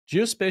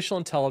Geospatial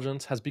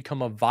intelligence has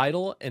become a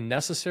vital and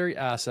necessary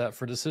asset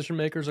for decision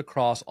makers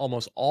across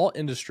almost all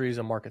industries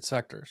and market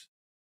sectors.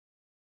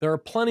 There are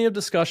plenty of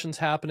discussions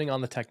happening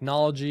on the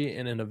technology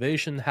and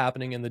innovation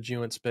happening in the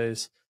GEOINT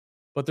space,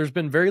 but there's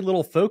been very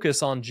little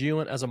focus on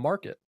GEOINT as a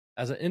market,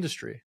 as an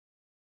industry.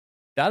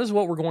 That is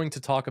what we're going to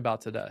talk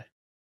about today.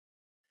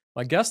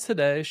 My guests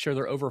today share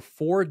their over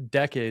 4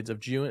 decades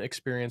of GEOINT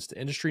experience to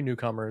industry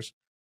newcomers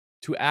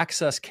to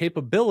access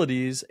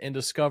capabilities and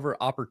discover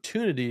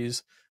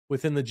opportunities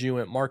within the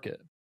GEOINT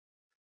market.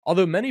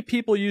 Although many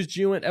people use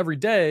GEOINT every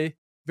day,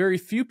 very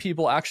few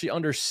people actually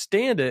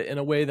understand it in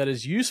a way that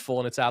is useful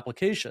in its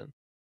application.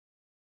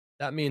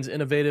 That means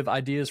innovative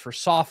ideas for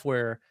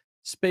software,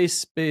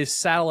 space-based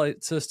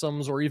satellite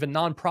systems, or even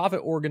nonprofit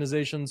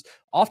organizations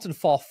often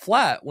fall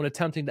flat when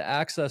attempting to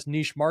access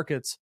niche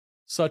markets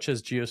such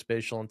as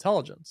geospatial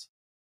intelligence.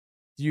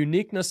 The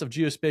uniqueness of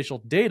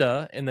geospatial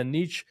data and the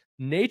niche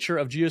nature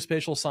of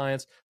geospatial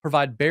science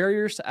provide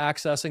barriers to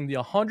accessing the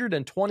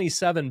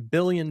 $127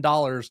 billion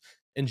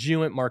in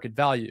GEOINT market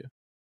value.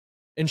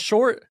 In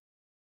short,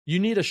 you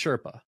need a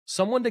Sherpa,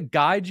 someone to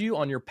guide you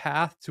on your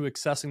path to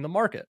accessing the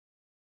market,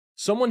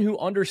 someone who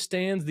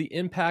understands the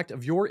impact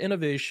of your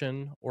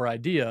innovation or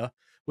idea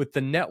with the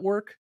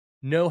network,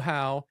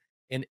 know-how,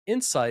 and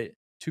insight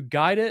to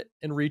guide it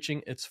in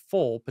reaching its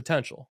full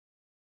potential.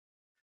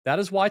 That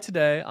is why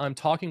today I'm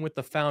talking with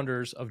the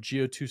founders of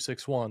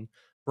Geo261,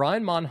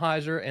 Brian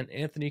Monheiser and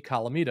Anthony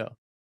Calamito.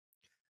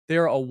 They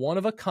are a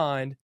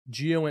one-of-a-kind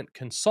GEOINT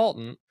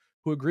consultant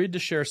who agreed to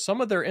share some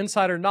of their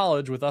insider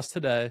knowledge with us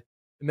today,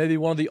 and maybe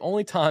one of the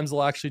only times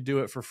they'll actually do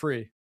it for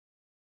free.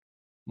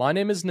 My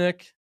name is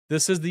Nick.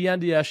 This is the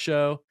NDS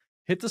Show.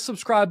 Hit the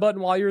subscribe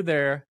button while you're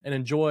there and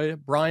enjoy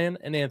Brian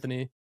and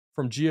Anthony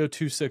from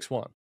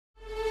Geo261.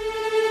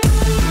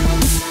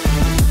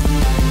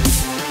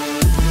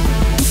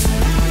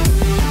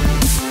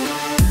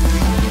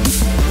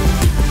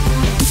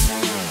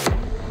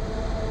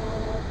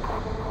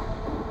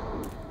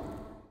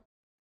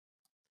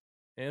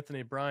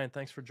 Anthony, Brian,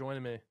 thanks for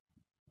joining me.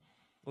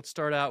 Let's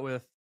start out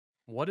with,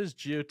 what is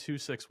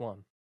Geo261?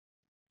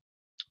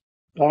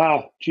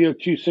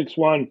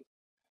 Geo261,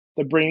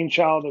 the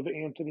brainchild of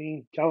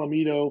Anthony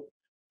Calamito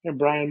and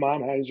Brian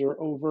Monheiser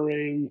over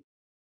a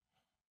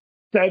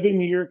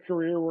 7-year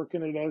career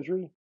working at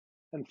Esri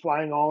and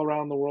flying all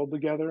around the world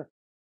together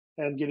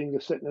and getting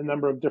to sit in a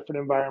number of different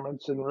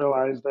environments and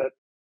realize that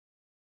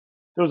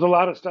there was a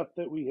lot of stuff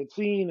that we had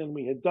seen and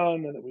we had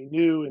done and that we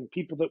knew and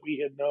people that we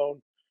had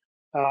known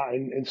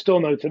and still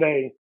know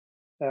today.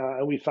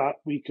 And we thought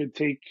we could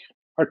take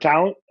our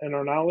talent and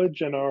our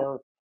knowledge and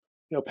our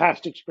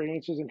past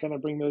experiences and kind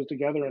of bring those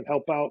together and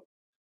help out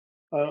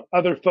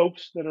other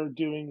folks that are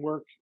doing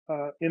work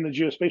in the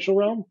geospatial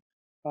realm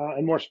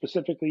and more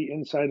specifically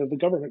inside of the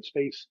government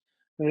space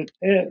and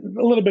a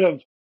little bit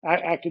of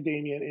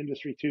academia and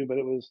industry too, but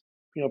it was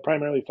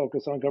primarily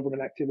focused on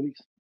government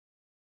activities.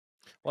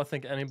 Well, I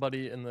think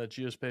anybody in the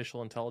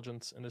geospatial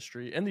intelligence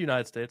industry in the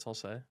United States, I'll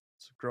say,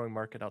 it's a growing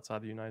market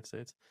outside the United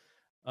States.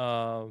 They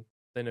know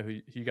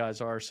who you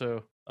guys are.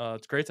 So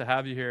it's great to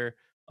have you here.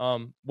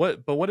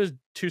 What is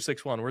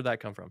 261? Where'd that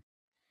come from?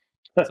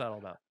 What's that all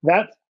about?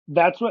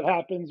 That's what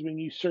happens when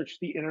you search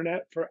the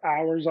internet for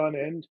hours on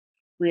end,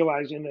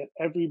 realizing that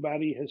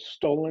everybody has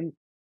stolen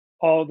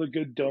all the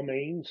good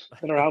domains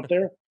that are out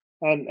there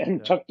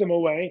and tucked them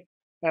away.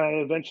 And I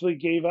eventually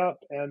gave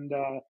up. And,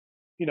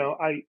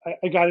 I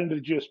got into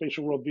the geospatial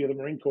world via the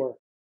Marine Corps.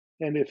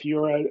 And if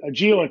you're a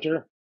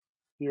geointer,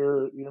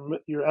 your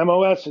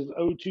MOS is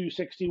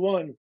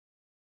 0261,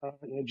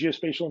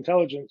 geospatial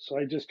intelligence. So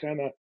I just kind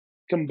of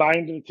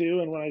combined the two.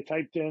 And when I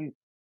typed in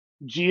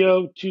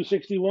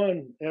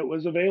Geo261, it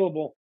was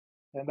available.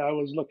 And I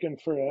was looking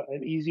for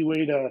an easy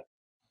way to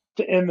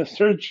end the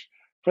search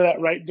for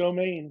that right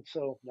domain.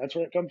 So that's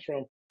where it comes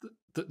from.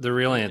 The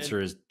real answer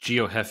is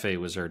GeoHefe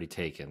was already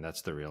taken.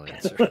 That's the real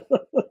answer.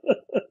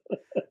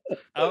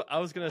 I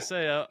was going to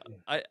say,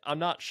 I'm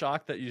not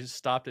shocked that you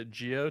stopped at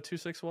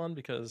Geo261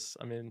 because,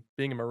 I mean,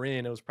 being a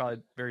Marine, it was probably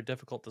very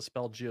difficult to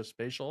spell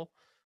geospatial.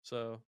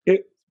 So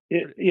it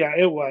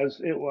was.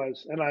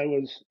 And I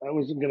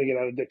wasn't going to get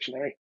out of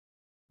dictionary.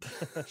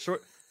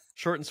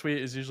 Short and sweet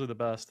is usually the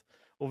best.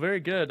 Well, very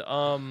good.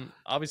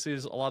 Obviously,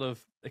 there's a lot of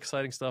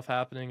exciting stuff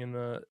happening in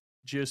the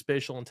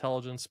geospatial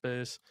intelligence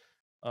space.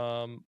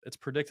 It's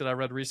predicted, I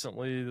read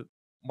recently,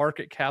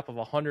 market cap of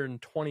 $120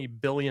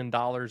 billion in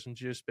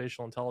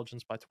geospatial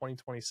intelligence by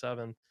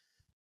 2027.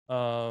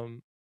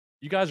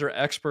 You guys are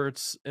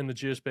experts in the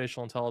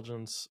geospatial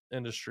intelligence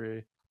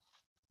industry.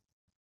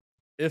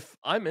 If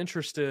I'm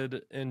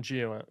interested in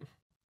GEOINT,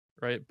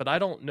 right, but I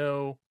don't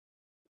know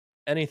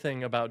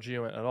anything about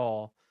GEOINT at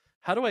all,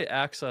 how do I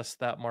access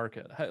that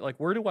market?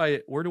 Where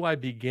do I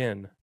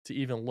begin to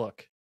even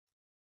look?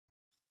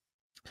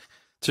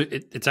 So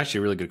it's actually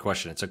a really good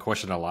question. It's a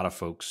question a lot of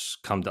folks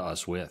come to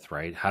us with,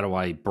 right? How do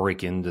I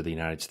break into the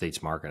United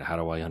States market? How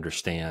do I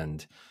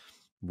understand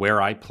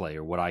where I play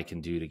or what I can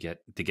do to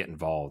get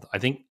involved? I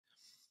think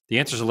the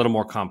answer is a little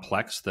more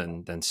complex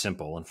than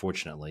simple,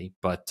 unfortunately.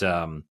 But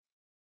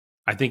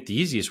I I think the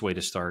easiest way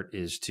to start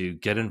is to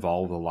get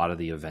involved with a lot of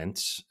the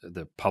events,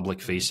 the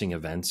public facing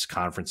events,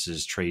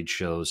 conferences, trade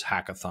shows,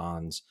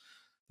 hackathons.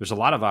 There's a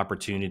lot of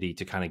opportunity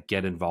to kind of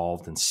get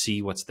involved and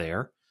see what's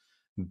there,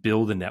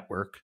 build a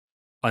network,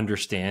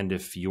 understand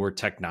if your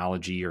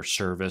technology or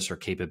service or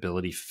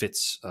capability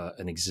fits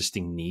an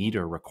existing need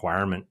or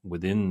requirement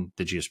within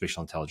the geospatial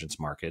intelligence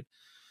market.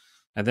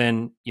 And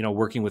then,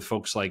 working with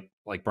folks like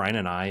Brian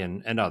and I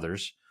and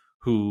others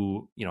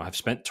who, have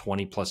spent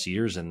 20 plus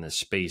years in this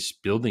space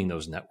building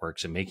those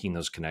networks and making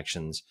those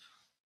connections.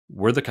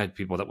 We're the kind of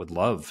people that would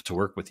love to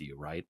work with you,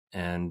 right?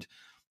 And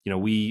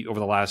we, over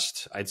the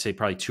last, I'd say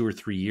probably 2 or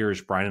 3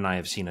 years, Brian and I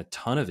have seen a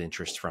ton of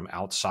interest from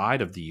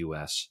outside of the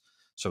US.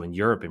 So in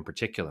Europe in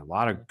particular, a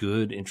lot of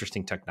good,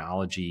 interesting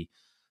technology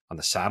on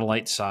the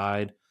satellite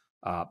side,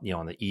 on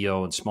the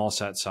EO and small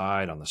sat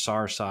side, on the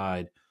SAR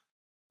side.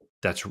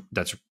 That's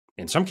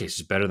in some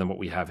cases better than what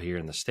we have here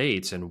in the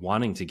States, and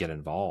wanting to get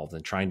involved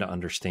and trying to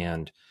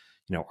understand,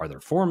 are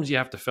there forms you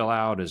have to fill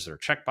out? Is there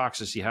check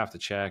boxes you have to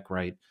check,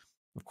 right?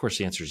 Of course,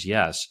 the answer is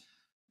yes.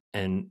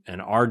 And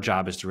our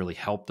job is to really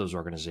help those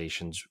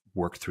organizations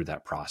work through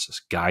that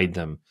process, guide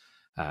them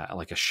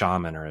like a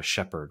shaman or a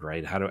shepherd,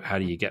 right? How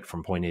do you get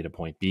from point A to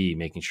point B,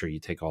 making sure you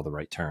take all the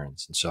right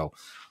turns? And so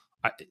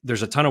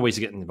there's a ton of ways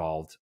to get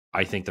involved.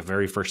 I think the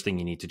very first thing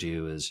you need to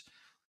do is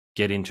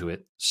get into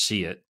it,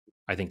 see it.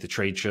 I think the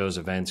trade shows,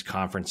 events,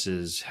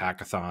 conferences,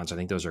 hackathons, I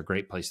think those are a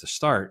great place to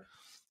start.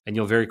 And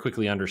you'll very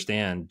quickly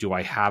understand, do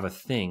I have a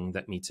thing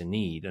that meets a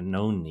need, a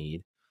known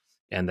need?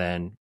 And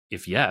then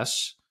if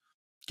yes,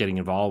 getting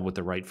involved with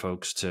the right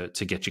folks to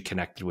get you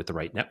connected with the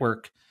right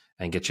network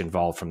and get you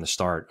involved from the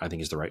start, I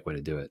think is the right way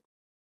to do it.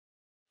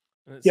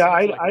 Yeah,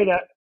 I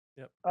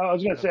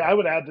was going to say, I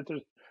would add that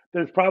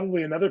there's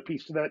probably another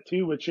piece to that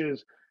too, which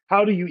is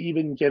how do you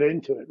even get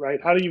into it, right?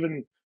 How do you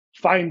even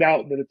find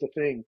out that it's a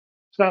thing?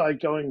 It's not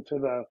like going to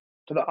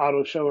the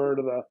auto show or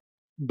to the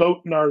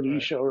boat and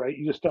RV show, right?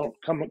 You just don't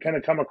come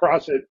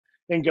across it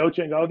and go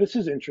to and go, oh, this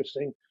is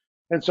interesting.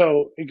 And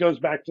so it goes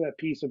back to that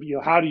piece of,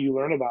 how do you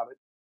learn about it?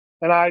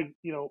 And I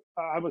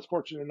was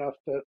fortunate enough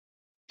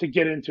to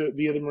get into it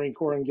via the Marine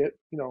Corps and get,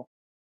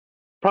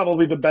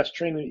 probably the best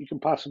training that you can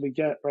possibly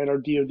get, right? Our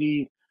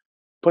DoD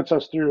puts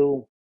us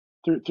through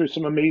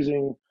some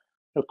amazing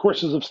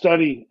courses of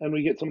study, and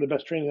we get some of the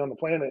best training on the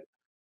planet.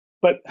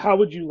 But how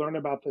would you learn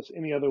about this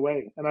any other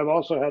way? And I've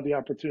also had the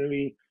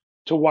opportunity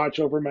to watch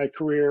over my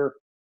career.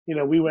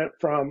 We went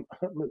from,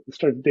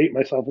 start to date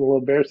myself, a little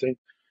embarrassing,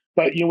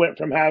 but you went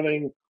from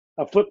having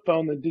a flip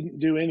phone that didn't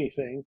do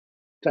anything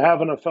to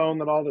having a phone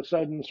that all of a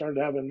sudden started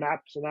having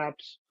maps and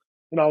apps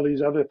and all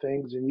these other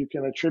things. And you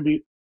can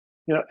attribute,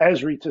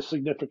 Esri to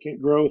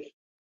significant growth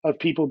of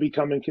people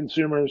becoming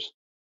consumers,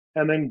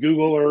 and then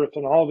Google Earth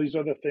and all these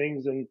other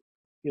things, and,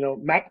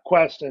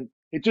 MapQuest. And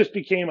it just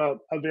became a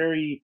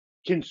very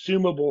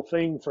consumable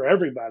thing for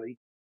everybody.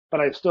 But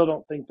I still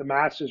don't think the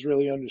masses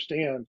really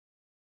understand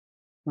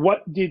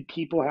what did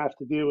people have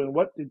to do and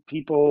what did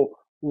people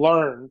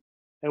learn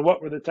and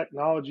what were the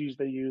technologies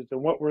they used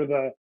and what were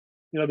the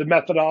the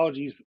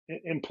methodologies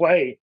in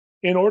play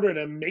in order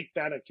to make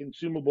that a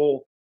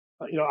consumable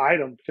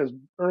item. Because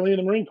early in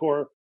the Marine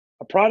Corps,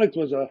 a product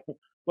was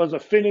a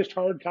finished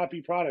hard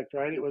copy product,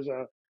 right? It was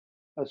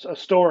a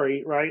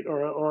story, right,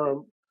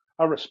 or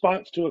a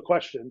response to a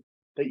question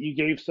that you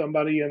gave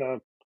somebody in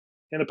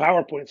a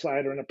PowerPoint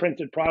slide or in a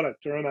printed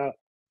product or in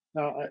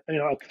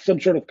some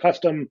sort of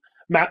custom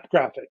map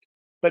graphic.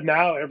 But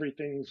now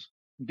everything's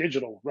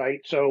digital, right?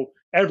 So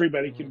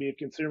everybody can be a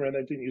consumer, and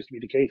that didn't used to be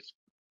the case.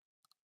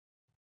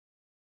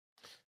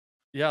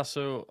 Yeah.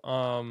 So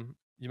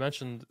you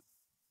mentioned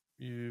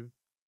you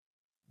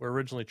were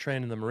originally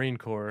trained in the Marine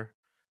Corps.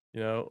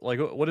 Like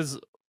what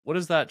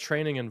does that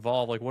training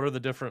involve? Like, what are the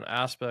different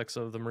aspects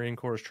of the Marine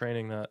Corps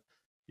training that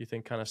you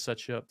think kind of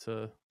sets you up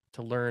to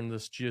learn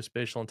this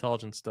geospatial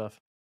intelligence stuff?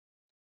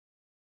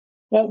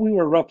 Well, we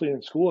were roughly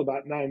in school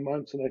about 9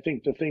 months, and I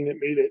think the thing that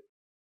made it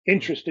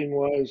interesting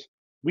was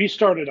we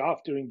started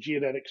off doing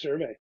geodetic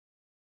survey.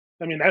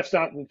 I mean, that's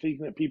not the thing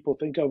that people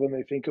think of when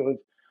they think of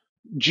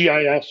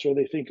GIS or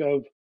they think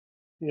of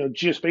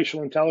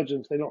geospatial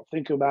intelligence. They don't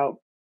think about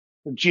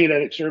the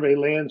geodetic survey,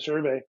 land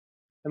survey,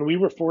 and we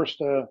were forced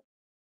to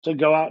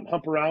go out and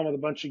hump around with a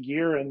bunch of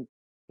gear and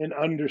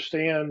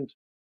understand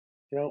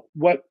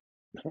what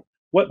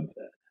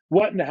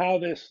and how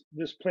this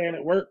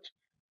planet worked.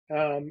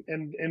 And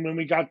when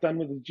we got done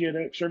with the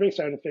geodetic survey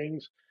side of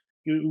things,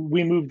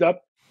 we moved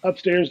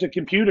upstairs to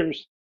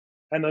computers,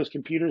 and those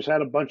computers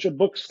had a bunch of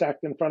books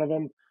stacked in front of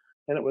them,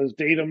 and it was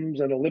datums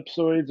and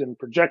ellipsoids and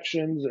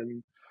projections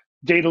and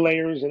data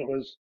layers, and it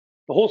was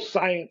the whole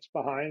science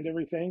behind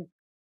everything.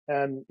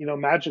 And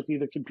magically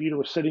the computer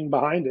was sitting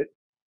behind it,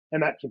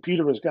 and that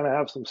computer was going to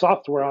have some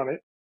software on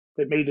it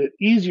that made it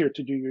easier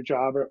to do your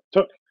job, or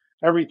took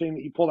everything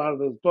that you pulled out of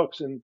those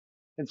books and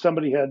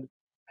somebody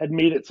had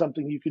made it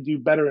something you could do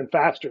better and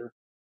faster.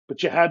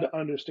 But you had to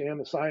understand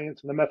the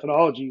science and the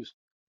methodologies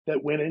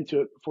that went into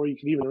it before you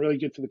could even really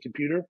get to the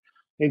computer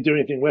and do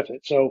anything with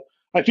it. So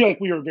I feel like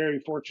we were very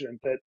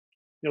fortunate that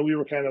we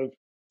were kind of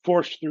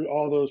forced through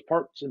all those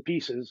parts and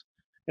pieces,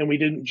 and we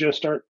didn't just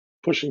start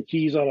pushing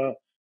keys on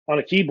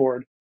a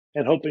keyboard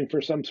and hoping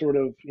for some sort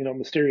of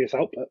mysterious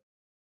output.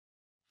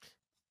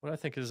 What I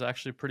think is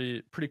actually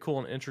pretty cool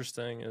and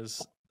interesting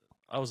is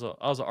I was an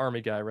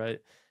army guy, right?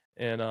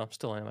 And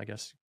still am, I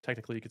guess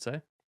technically you could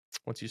say.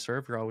 Once you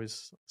serve, you're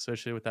always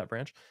associated with that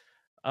branch.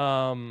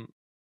 Um,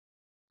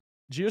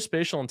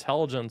 Geospatial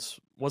intelligence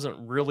wasn't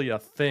really a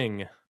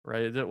thing,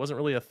 right? It wasn't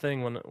really a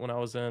thing when I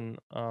was in.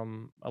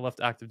 I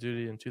left active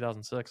duty in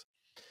 2006,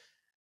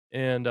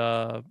 and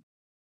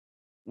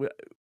we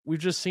we've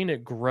just seen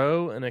it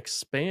grow and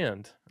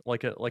expand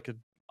like a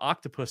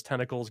octopus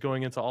tentacles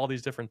going into all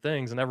these different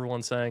things, and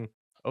everyone's saying,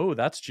 "Oh,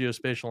 that's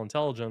geospatial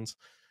intelligence."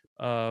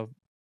 Uh,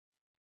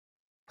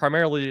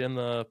 Primarily in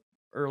the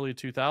early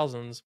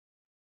 2000s,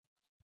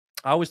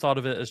 I always thought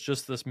of it as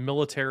just this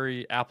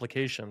military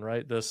application,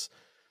 right? This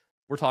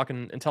we're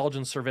talking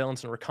intelligence,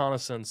 surveillance, and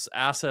reconnaissance,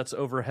 assets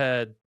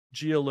overhead,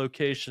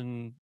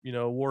 geolocation,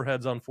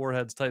 warheads on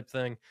foreheads type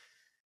thing.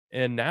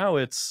 And now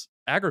it's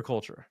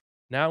agriculture.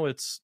 Now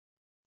it's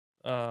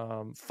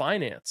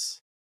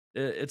finance.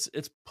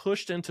 It's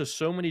pushed into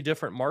so many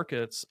different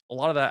markets. A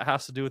lot of that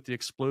has to do with the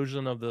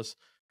explosion of this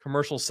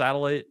commercial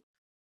satellite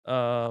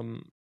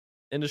um,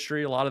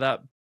 industry. A lot of that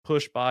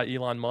pushed by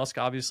Elon Musk,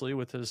 obviously,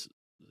 with his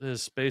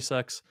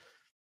SpaceX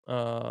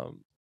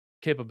um,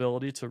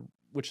 capability to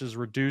which has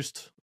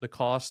reduced the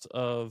cost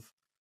of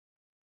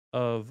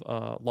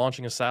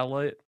launching a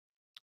satellite.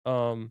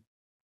 Um,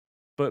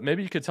 but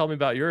maybe you could tell me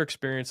about your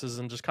experiences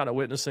and just kind of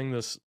witnessing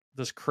this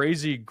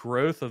crazy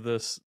growth of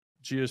this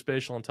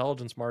geospatial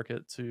intelligence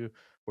market to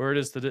where it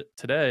is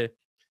today,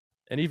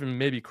 and even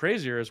maybe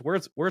crazier is where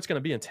it's going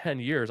to be in 10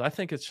 years. I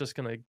think it's just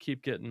going to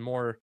keep getting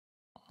more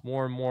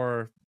and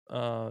more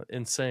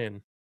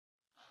insane.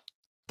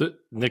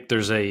 Nick,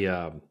 there's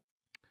a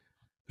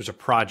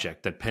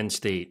project that Penn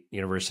State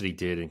University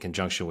did in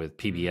conjunction with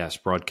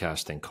PBS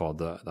Broadcasting called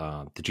the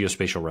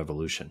Geospatial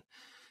Revolution.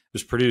 It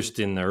was produced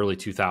in the early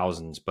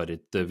 2000s, but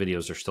the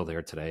videos are still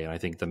there today. And I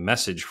think the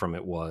message from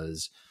it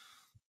was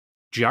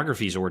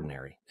geography is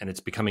ordinary, and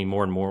it's becoming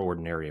more and more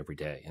ordinary every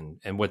day.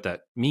 And what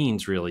that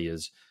means really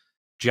is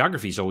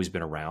geography's always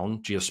been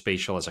around.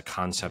 Geospatial as a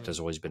concept has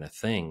always been a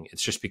thing.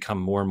 It's just become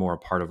more and more a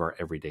part of our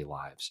everyday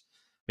lives.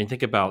 I mean,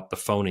 think about the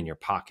phone in your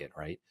pocket,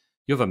 right?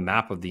 You have a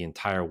map of the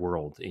entire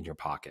world in your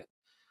pocket.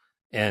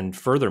 And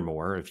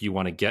furthermore, if you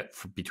want to get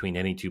between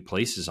any two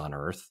places on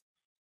Earth,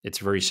 it's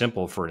very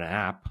simple for an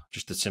app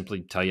just to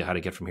simply tell you how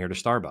to get from here to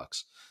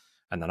Starbucks.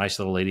 And the nice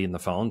little lady in the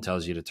phone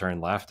tells you to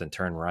turn left and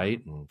turn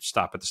right and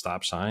stop at the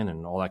stop sign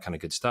and all that kind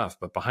of good stuff.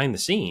 But behind the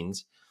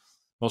scenes,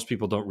 most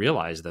people don't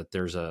realize that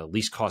there's a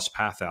least cost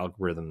path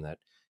algorithm that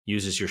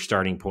uses your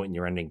starting point and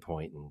your ending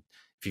point. And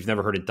if you've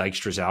never heard of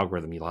Dijkstra's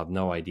algorithm, you'll have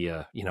no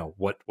idea,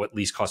 what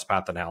least cost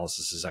path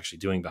analysis is actually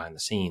doing behind the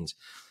scenes.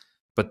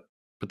 But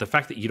the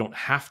fact that you don't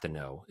have to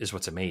know is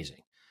what's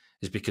amazing,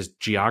 is because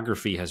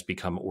geography has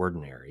become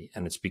ordinary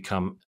and it's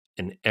become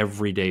an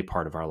everyday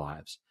part of our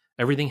lives.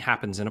 Everything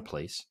happens in a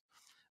place.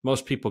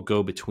 Most people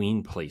go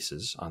between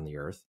places on the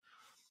earth,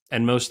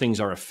 and most things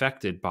are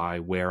affected by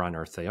where on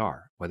earth they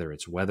are, whether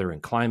it's weather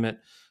and climate,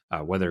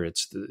 whether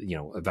it's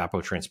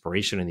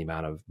evapotranspiration and the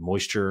amount of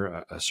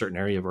moisture a certain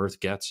area of earth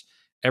gets.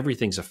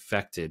 Everything's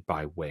affected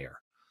by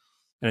where.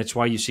 And it's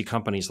why you see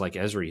companies like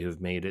Esri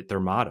who've made it their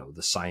motto,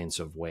 the science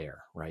of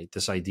where, right?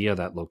 This idea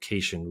that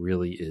location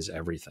really is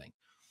everything.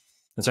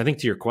 And so I think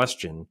to your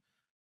question,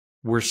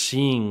 we're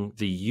seeing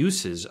the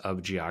uses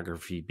of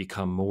geography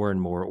become more and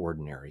more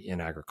ordinary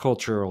in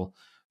agricultural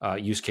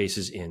use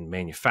cases, in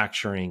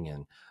manufacturing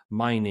and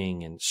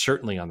mining, and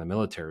certainly on the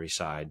military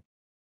side.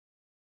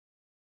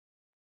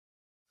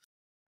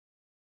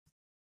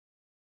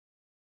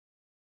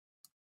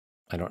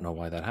 I don't know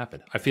why that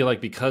happened. I feel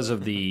like because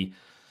of that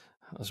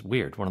was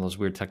weird, one of those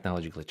weird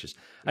technology glitches.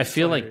 I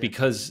feel like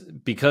because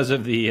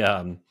of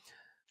the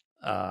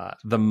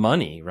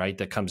money, right,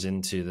 that comes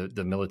into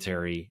the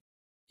military,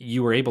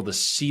 you were able to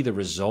see the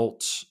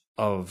results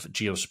of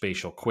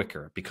geospatial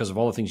quicker because of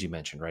all the things you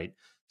mentioned, right?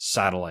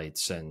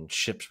 Satellites and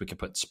ships we can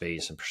put in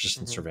space and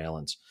persistent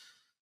surveillance.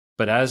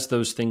 But as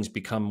those things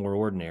become more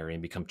ordinary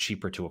and become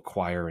cheaper to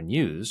acquire and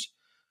use,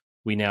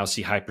 we now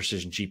see high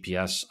precision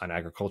GPS on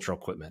agricultural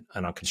equipment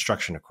and on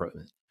construction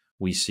equipment.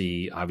 We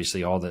see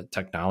obviously all the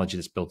technology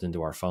that's built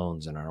into our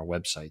phones and on our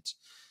websites.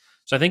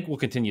 So I think we'll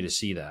continue to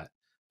see that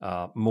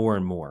more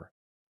and more.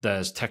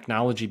 As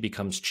technology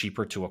becomes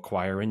cheaper to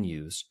acquire and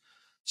use,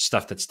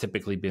 stuff that's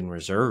typically been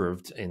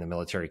reserved in the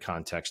military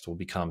context will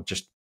become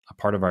just a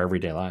part of our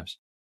everyday lives.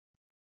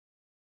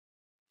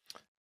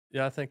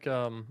 Yeah, I think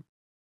I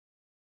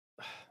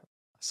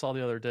saw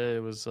the other day,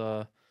 it was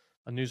a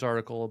news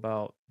article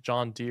about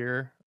John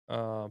Deere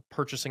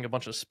purchasing a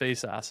bunch of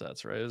space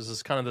assets, right? It was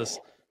just kind of this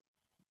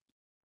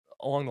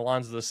along the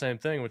lines of the same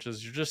thing, which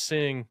is you're just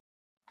seeing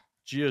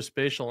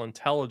geospatial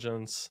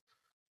intelligence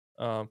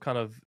kind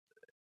of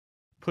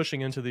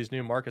pushing into these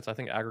new markets. I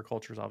think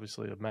agriculture is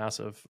obviously a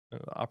massive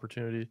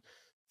opportunity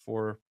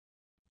for,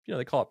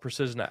 they call it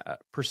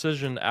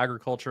precision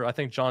agriculture. I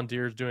think John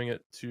Deere is doing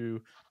it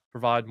to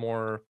provide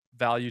more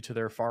value to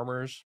their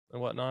farmers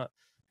and whatnot.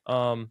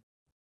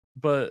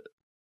 But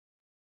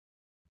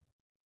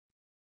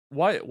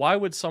why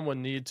would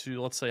someone need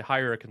to, let's say,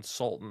 hire a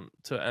consultant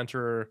to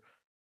enter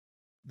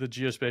the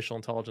geospatial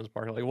intelligence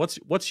market? Like,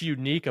 what's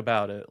unique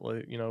about it?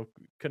 Like,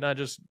 couldn't I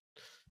just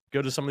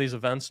go to some of these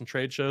events and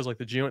trade shows? Like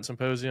the GEOINT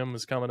Symposium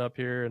is coming up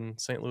here in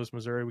St. Louis,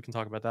 Missouri. We can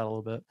talk about that a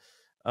little bit.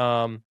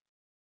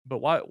 But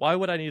why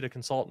would I need a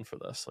consultant for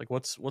this? Like,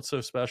 what's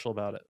so special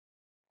about it?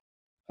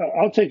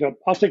 I'll take a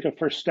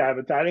first stab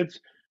at that. It's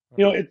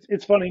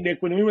funny,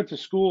 Nick. When we went to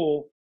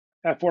school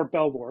at Fort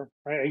Belvoir,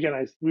 right?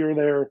 Again, we were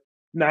there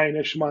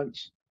 9-ish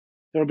months.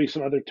 There'll be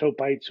some other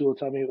topites who will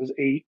tell me it was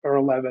 8 or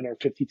 11 or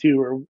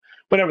 52 or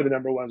whatever the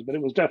number was, but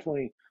it was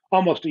definitely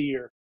almost a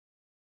year.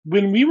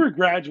 When we were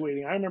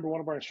graduating, I remember one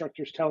of our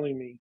instructors telling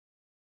me,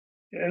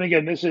 and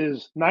again, this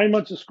is 9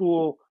 months of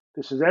school.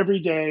 This is every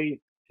day.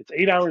 It's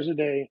 8 hours a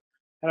day.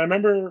 And I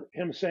remember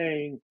him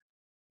saying,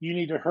 you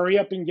need to hurry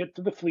up and get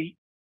to the fleet,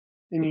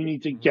 and you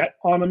need to get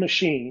on a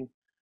machine,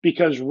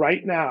 because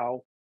right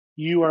now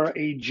you are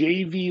a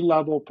JV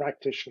level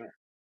practitioner.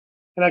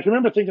 And I can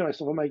remember thinking to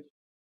myself, I'm like,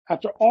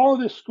 after all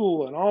this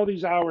school and all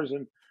these hours,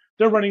 and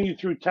they're running you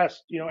through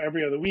tests,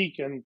 every other week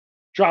and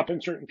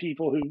dropping certain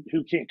people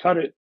who can't cut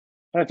it.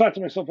 And I thought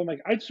to myself, I'm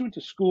like, I just went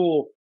to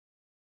school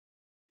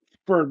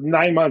for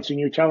 9 months, and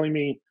you're telling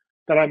me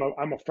that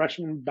I'm a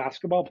freshman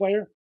basketball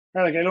player,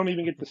 right? Like I don't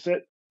even get to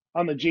sit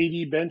on the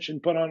JV bench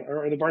and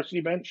or the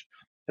varsity bench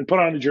and put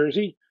on a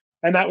jersey.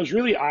 And that was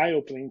really eye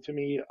opening to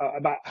me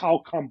about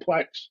how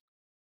complex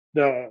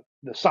the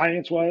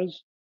science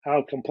was,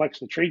 how complex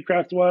the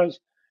tradecraft was,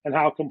 and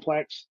how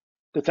complex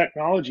the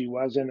technology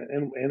was and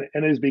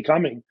is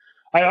becoming.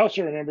 I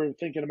also remember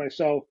thinking to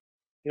myself,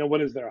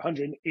 what is there,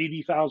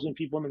 180,000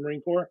 people in the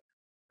Marine Corps?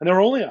 And there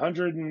were only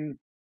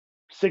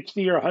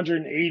 160 or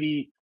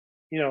 180,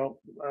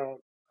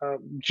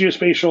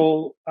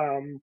 geospatial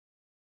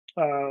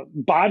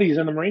bodies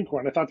in the Marine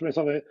Corps. And I thought to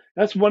myself,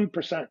 that's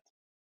 1%,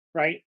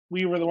 right?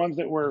 We were the ones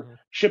that were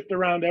shipped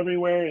around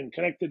everywhere and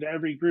connected to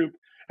every group.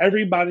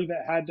 Everybody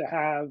that had to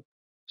have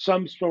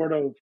some sort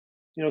of,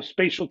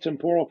 spatial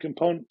temporal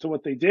component to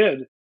what they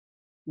did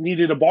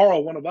needed to borrow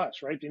one of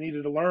us, right? They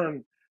needed to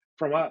learn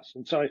from us.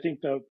 And so I think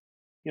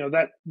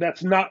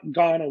that's not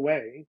gone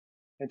away.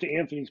 And to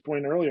Anthony's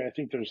point earlier, I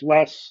think there's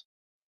less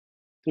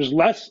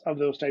of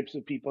those types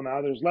of people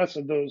now. There's less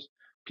of those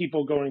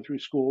people going through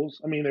schools.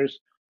 I mean, there's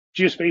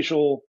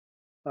geospatial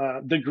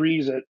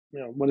degrees at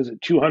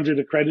 200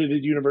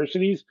 accredited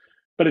universities.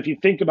 But if you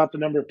think about the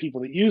number of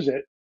people that use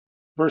it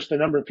versus the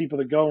number of people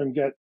that go and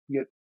get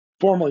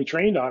formally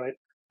trained on it,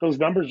 those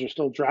numbers are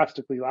still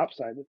drastically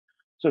lopsided.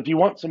 So if you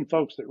want some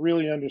folks that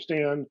really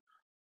understand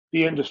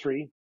the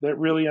industry, that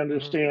really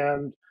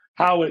understand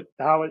how it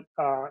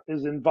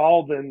is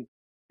involved in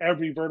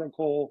every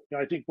vertical,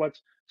 I think what's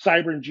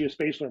cyber and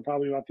geospatial are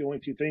probably about the only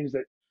two things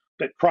that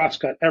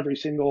cross-cut every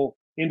single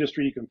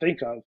industry you can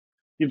think of.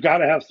 You've got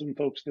to have some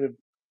folks that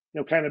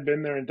have kind of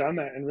been there and done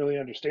that and really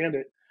understand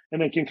it,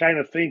 and they can kind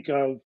of think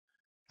of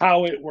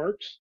how it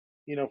works,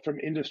 from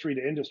industry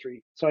to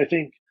industry. So I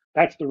think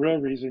that's the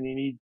real reason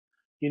you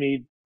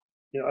need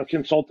a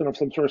consultant of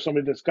some sort,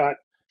 somebody that's got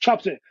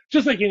chops in,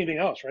 just like anything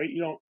else, right?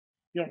 You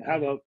don't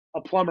have a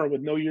plumber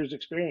with no years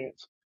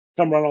experience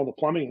come run all the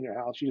plumbing in your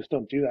house. You just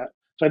don't do that.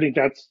 So I think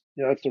that's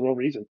the real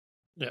reason.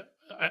 Yeah,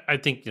 I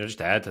think just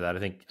to add to that, I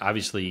think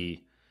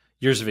obviously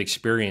years of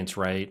experience,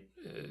 right,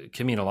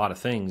 can mean a lot of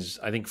things.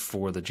 I think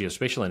for the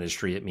geospatial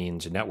industry, it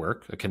means a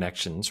network, a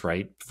connections,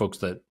 right? Folks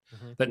that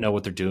know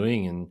what they're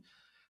doing and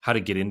how to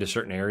get into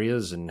certain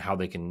areas and how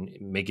they can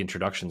make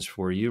introductions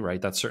for you,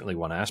 right? That's certainly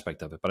one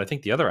aspect of it. But I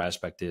think the other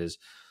aspect is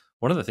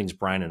one of the things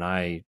Brian and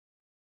I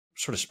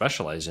sort of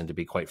specialize in, to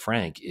be quite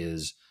frank,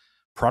 is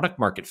product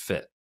market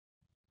fit.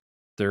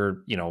 They're,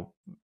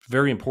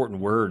 very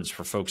important words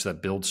for folks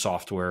that build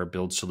software,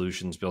 build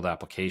solutions, build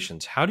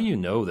applications. How do you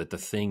know that the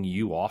thing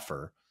you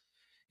offer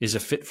is a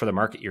fit for the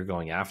market you're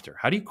going after?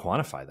 How do you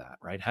quantify that,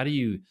 right? How do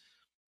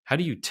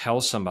you tell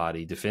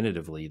somebody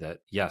definitively that,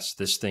 yes,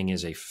 this thing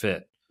is a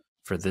fit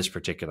for this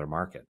particular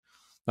market?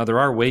 Now, there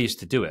are ways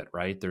to do it,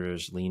 right?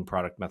 There's lean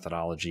product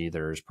methodology,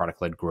 there's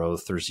product-led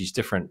growth, there's these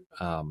different,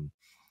 I'll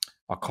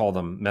call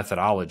them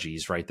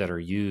methodologies, right, that are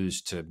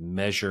used to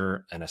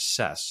measure and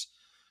assess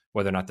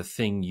whether or not the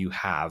thing you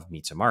have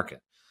meets a market.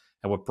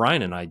 And what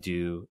Brian and I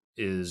do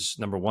is,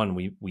 number one,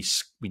 we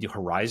do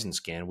horizon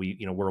scan.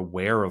 We're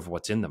aware of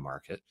what's in the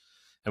market,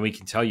 and we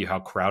can tell you how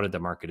crowded the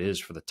market is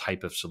for the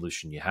type of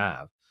solution you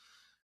have.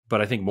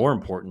 But I think more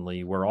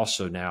importantly, we're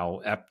also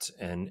now apt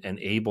and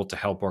able to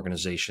help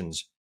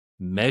organizations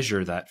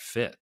measure that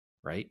fit,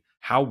 right?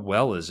 How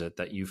well is it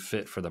that you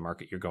fit for the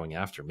market you're going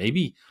after?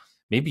 Maybe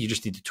you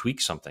just need to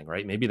tweak something,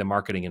 right? Maybe the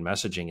marketing and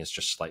messaging is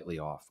just slightly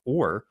off,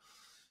 or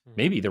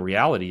maybe the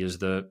reality is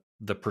the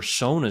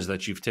personas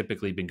that you've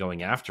typically been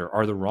going after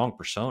are the wrong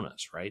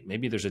personas, right?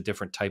 Maybe there's a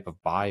different type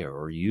of buyer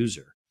or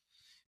user,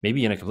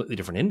 maybe in a completely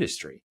different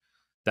industry,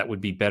 that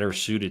would be better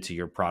suited to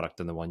your product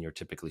than the one you're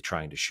typically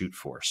trying to shoot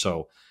for.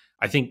 So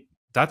I think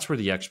that's where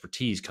the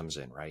expertise comes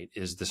in, right?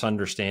 Is this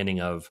understanding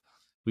of,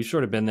 we've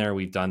sort of been there,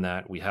 we've done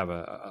that, we have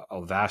a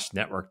vast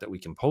network that we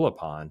can pull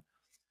upon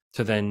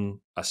to then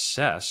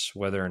assess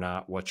whether or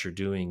not what you're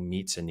doing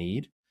meets a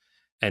need.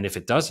 And if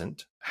it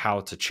doesn't, how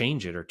to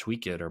change it or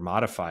tweak it or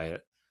modify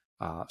it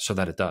so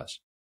that it does.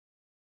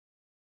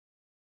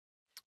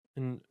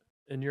 In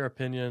your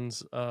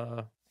opinions,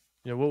 what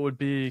would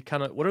be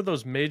what are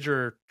those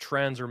major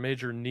trends or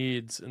major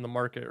needs in the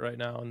market right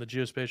now in the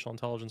geospatial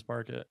intelligence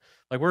market?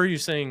 Like, where are you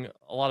seeing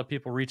a lot of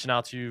people reaching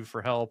out to you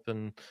for help,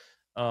 and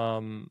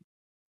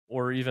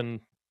or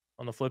even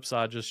on the flip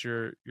side, just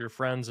your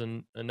friends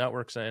and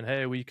network saying,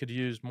 "Hey, we could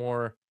use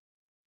more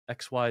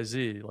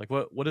XYZ." Like,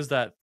 what is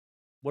that?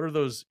 What are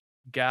those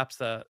gaps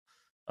that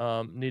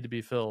need to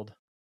be filled?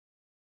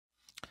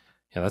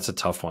 Yeah, that's a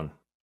tough one.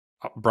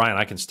 Brian,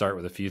 I can start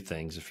with a few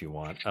things if you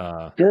want.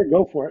 Sure,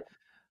 go for it.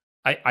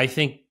 I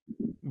think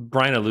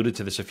Brian alluded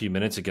to this a few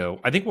minutes ago.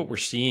 I think what we're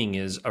seeing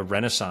is a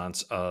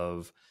renaissance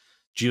of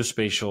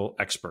geospatial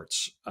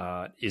experts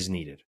is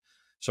needed.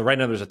 So right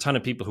now, there's a ton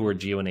of people who are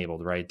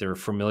geo-enabled, right? They're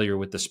familiar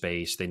with the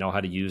space. They know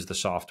how to use the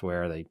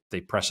software. They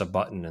press a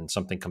button and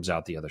something comes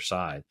out the other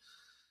side.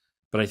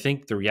 But I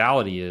think the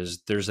reality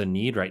is there's a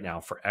need right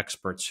now for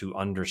experts who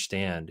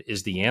understand,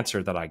 is the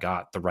answer that I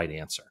got the right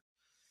answer?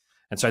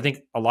 And so I think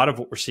a lot of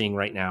what we're seeing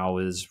right now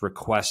is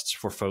requests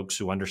for folks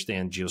who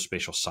understand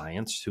geospatial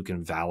science, who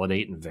can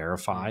validate and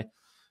verify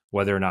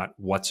whether or not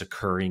what's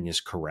occurring is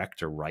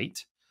correct or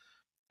right.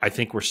 I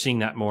think we're seeing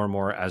that more and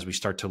more as we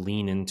start to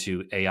lean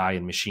into AI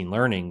and machine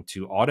learning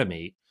to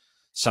automate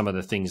some of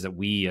the things that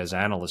we as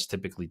analysts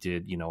typically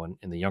did,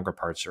 in the younger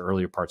parts or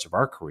earlier parts of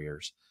our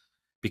careers,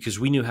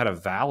 because we knew how to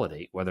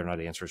validate whether or not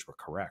answers were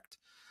correct.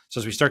 So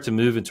as we start to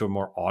move into a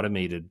more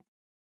automated,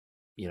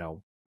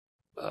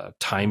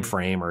 time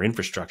frame or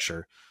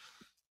infrastructure,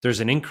 there's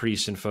an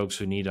increase in folks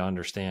who need to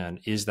understand,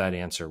 is that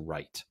answer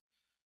right?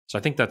 So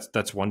I think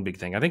that's one big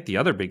thing. I think the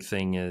other big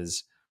thing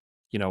is,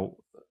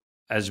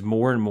 as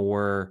more and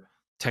more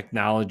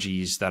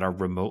technologies that are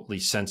remotely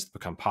sensed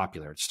become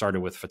popular. It started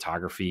with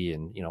photography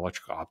and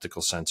electrical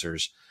optical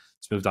sensors.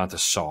 It's moved on to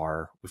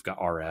SAR. We've got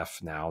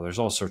RF now. There's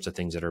all sorts of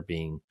things that are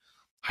being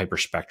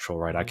hyperspectral,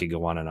 right? I could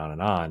go on and on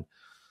and on.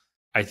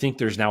 I think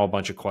there's now a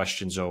bunch of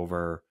questions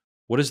over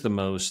what is the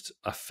most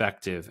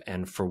effective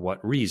and for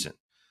what reason.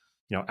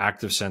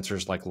 Active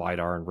sensors like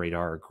LiDAR and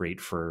radar are great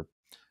for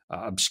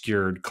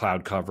obscured,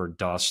 cloud covered,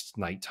 dust,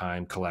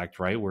 nighttime collect,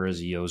 right?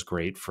 Whereas EO is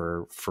great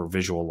for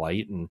visual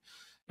light and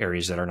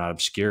areas that are not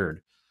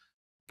obscured.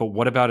 But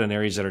what about in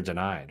areas that are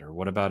denied? Or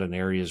what about in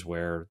areas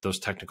where those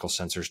technical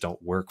sensors don't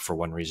work for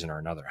one reason or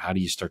another? How do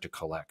you start to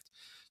collect?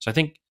 So I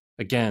think,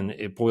 again,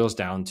 it boils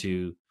down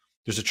to,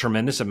 there's a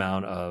tremendous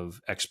amount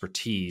of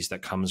expertise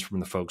that comes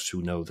from the folks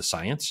who know the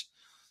science.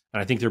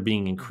 And I think they're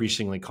being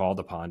increasingly called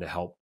upon to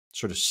help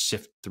sort of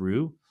sift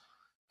through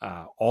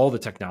all the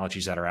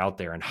technologies that are out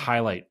there and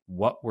highlight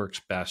what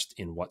works best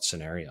in what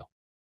scenario.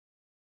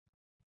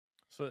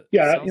 So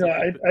yeah,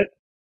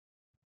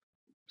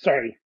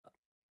 sorry.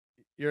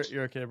 You're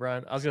okay,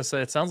 Brian. I was gonna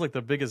say, it sounds like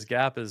the biggest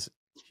gap is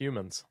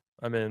humans.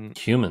 I mean,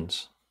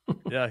 humans.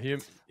 Yeah,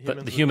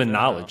 the human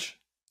knowledge.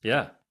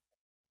 Yeah.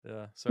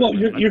 Yeah. Well,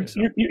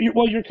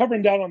 you're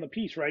covering down on the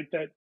piece, right?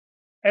 That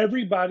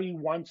everybody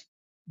wants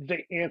the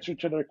answer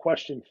to their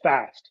question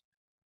fast.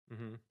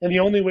 Mm-hmm. And the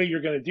only way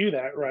you're going to do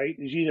that, right,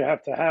 is you either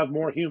have to have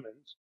more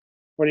humans,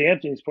 or to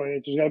Anthony's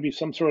point, there's got to be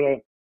some sort of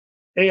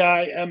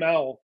AI,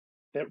 ML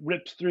that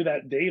rips through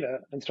that data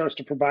and starts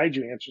to provide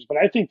you answers. But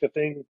I think the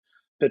thing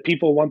that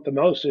people want the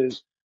most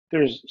is,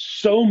 there's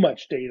so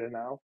much data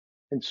now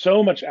and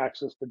so much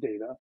access to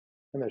data,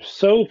 and there's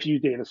so few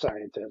data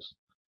scientists,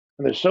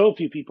 and there's so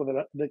few people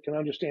that can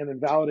understand and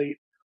validate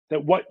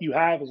that what you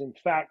have is in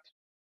fact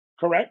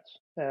correct,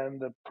 and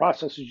the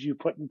processes you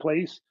put in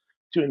place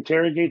to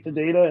interrogate the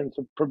data and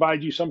to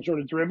provide you some sort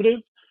of derivative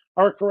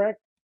are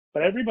correct.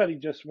 But everybody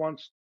just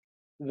wants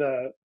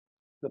the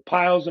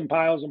piles and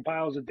piles and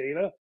piles of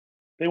data.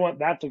 They want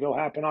that to go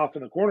happen off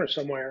in the corner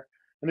somewhere,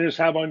 and they just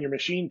have on your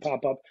machine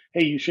pop up,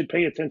 hey, you should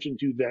pay attention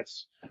to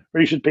this,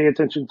 or you should pay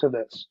attention to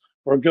this,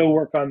 or go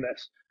work on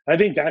this. I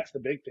think that's the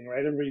big thing,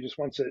 right? Everybody just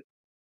wants it,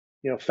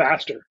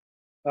 faster.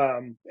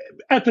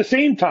 At the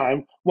same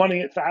time, wanting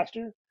it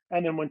faster.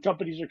 And then when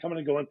companies are coming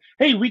and going,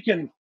 hey, we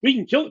can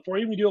kill it for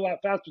you, we do a lot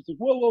faster. It's like,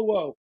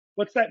 whoa,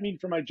 what's that mean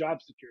for my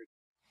job security?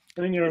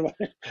 And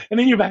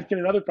then you're back in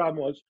another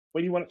problem was,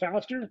 well, do you want it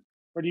faster,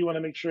 or do you want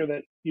to make sure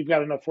that you've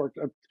got enough work,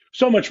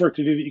 so much work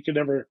to do that you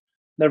can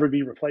never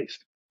be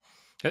replaced?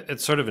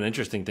 It's sort of an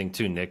interesting thing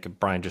too, Nick.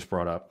 Brian just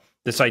brought up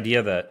this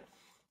idea that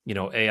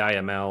AI,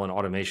 ML, and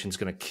automation is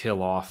going to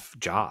kill off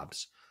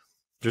jobs.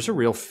 There's a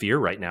real fear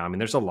right now. I mean,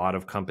 there's a lot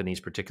of companies,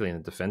 particularly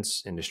in the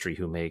defense industry,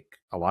 who make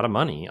a lot of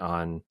money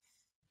on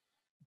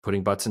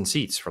putting butts in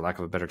seats, for lack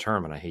of a better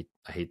term. And I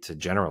hate to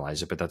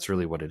generalize it, but that's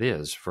really what it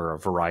is for a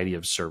variety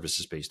of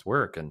services-based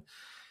work. And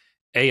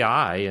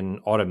AI and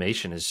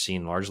automation is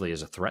seen largely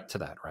as a threat to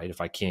that, right?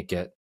 If I can't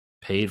get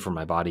paid for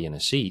my body in a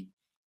seat,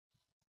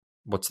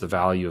 what's the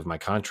value of my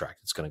contract?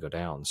 It's going to go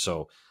down.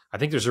 So I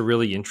think there's a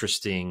really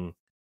interesting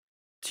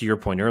to your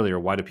point earlier,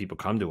 why do people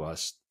come to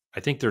us? I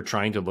think they're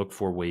trying to look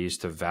for ways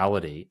to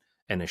validate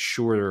and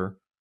assure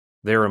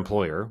their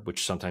employer,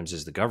 which sometimes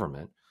is the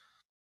government,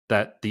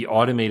 that the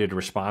automated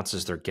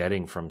responses they're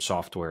getting from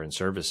software and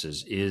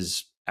services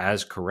is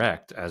as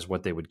correct as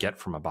what they would get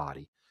from a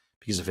body.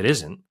 Because if it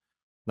isn't,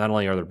 not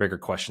only are there bigger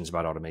questions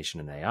about automation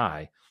and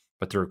AI,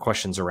 but there are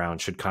questions around,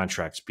 should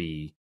contracts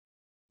be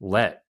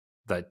let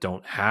that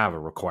don't have a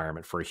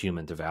requirement for a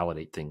human to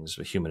validate things,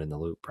 a human in the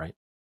loop, right?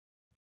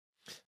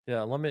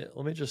 Yeah, let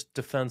me just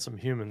defend some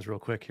humans real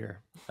quick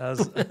here. As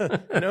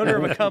an owner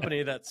of a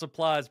company that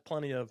supplies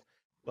plenty of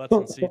butts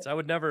and seats, I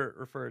would never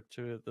refer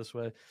to it this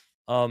way.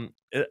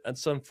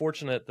 It's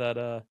unfortunate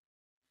that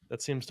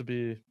that seems to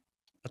be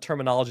a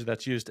terminology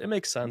that's used. It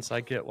makes sense.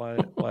 I get why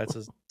it's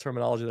a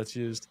terminology that's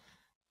used.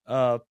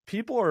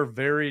 People are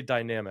very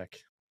dynamic.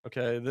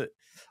 Okay, the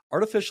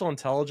artificial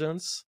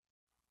intelligence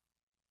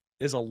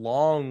is a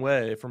long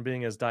way from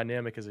being as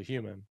dynamic as a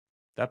human.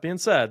 That being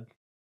said,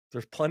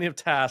 there's plenty of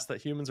tasks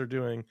that humans are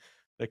doing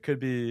that could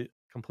be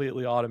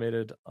completely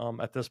automated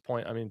at this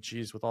point. I mean,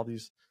 geez, with all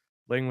these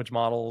language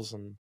models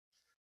and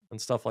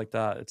stuff like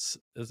that,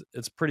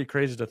 it's pretty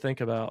crazy to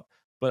think about.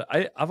 But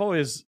I've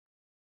always,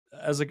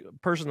 as a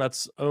person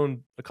that's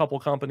owned a couple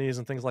companies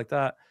and things like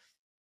that,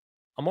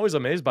 I'm always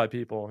amazed by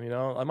people. You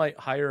know, I might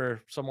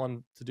hire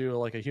someone to do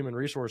like a human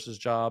resources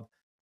job,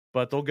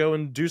 but they'll go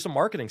and do some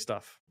marketing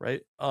stuff,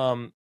 right?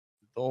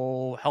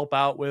 They'll help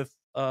out with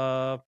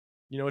a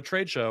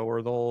trade show,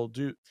 or they'll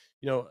do,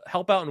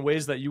 help out in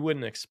ways that you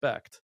wouldn't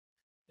expect.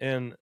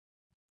 And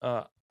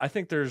I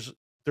think there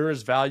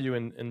is value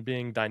in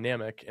being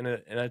dynamic, and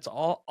it's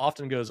all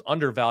often goes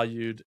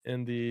undervalued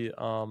in the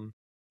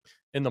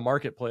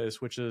marketplace,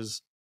 which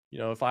is,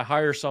 if I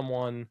hire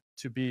someone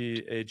to be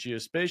a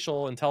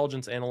geospatial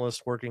intelligence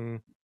analyst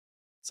working,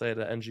 say, at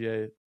an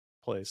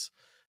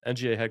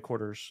NGA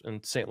headquarters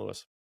in St.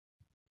 Louis.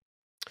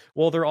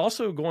 Well, they're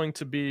also going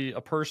to be a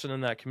person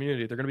in that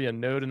community. They're going to be a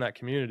node in that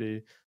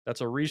community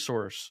that's a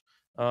resource.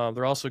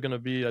 They're also going to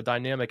be a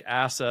dynamic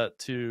asset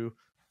to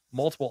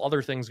multiple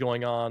other things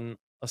going on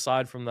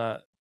aside from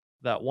that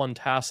one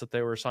task that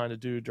they were assigned to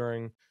do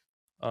during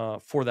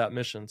for that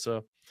mission.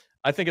 So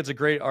I think it's a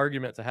great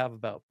argument to have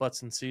about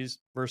butts and seats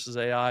versus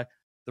AI.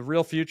 The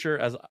real future,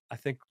 as I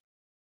think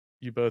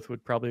you both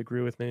would probably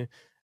agree with me,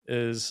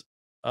 is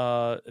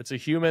it's a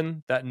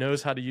human that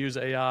knows how to use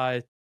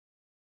AI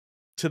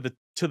to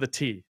the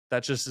T.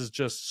 That is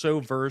just so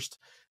versed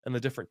in the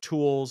different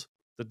tools,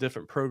 the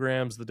different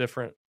programs, the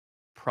different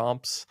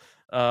prompts,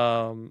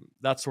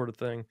 that sort of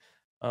thing.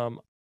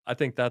 I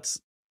think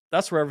that's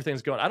where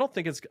everything's going. I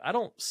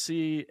don't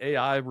see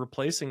AI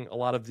replacing a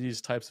lot of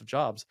these types of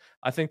jobs.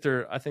 I think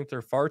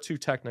they're far too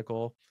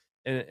technical,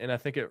 and I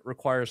think it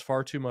requires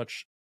far too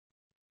much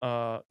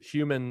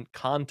human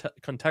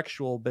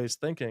contextual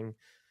based thinking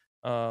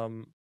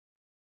in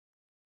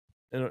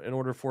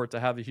order for it to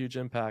have a huge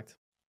impact.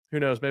 Who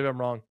knows? Maybe I'm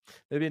wrong.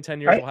 Maybe in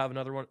 10 years we'll have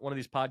another one of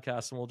these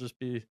podcasts, and we'll just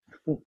be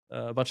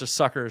a bunch of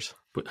suckers.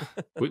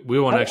 We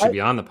won't actually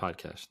be on the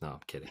podcast. No, I'm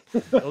kidding.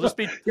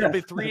 It'll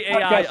be three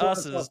AI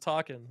us's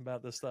talking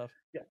about this stuff.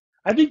 Yeah,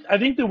 I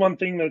think the one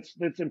thing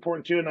that's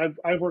important too, and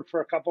I've worked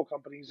for a couple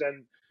companies,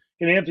 and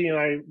Anthony and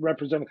I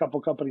represent a couple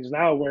companies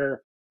now,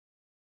 where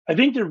I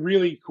think the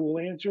really cool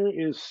answer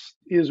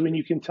is when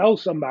you can tell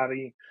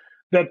somebody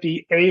that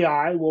the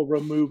AI will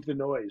remove the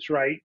noise,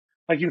 right?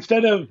 Like,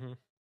 instead of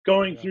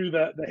going through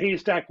the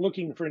haystack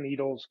looking for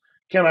needles,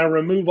 can I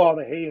remove all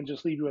the hay and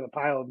just leave you with a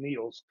pile of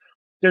needles?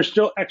 There's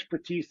still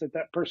expertise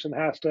that person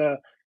has to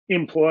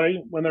employ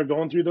when they're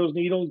going through those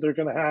needles. They're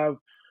going to have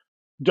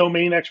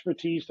domain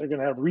expertise. They're going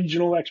to have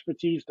regional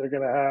expertise. They're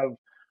going to have,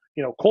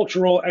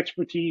 cultural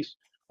expertise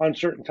on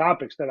certain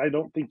topics that I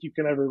don't think you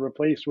can ever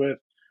replace with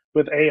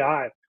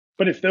AI.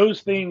 But if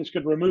those things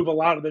could remove a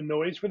lot of the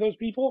noise for those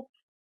people,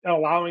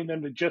 allowing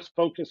them to just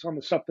focus on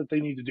the stuff that they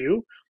need to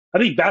do, I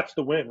think that's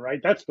the win,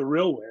 right? That's the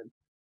real win.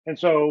 And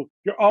so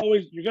you're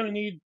going to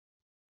need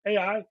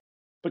AI,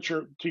 but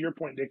to your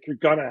point, Nick, you're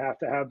going to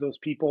have those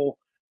people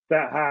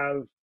that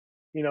have,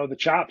 the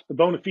chops, the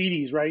bona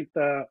fides, right?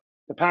 The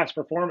past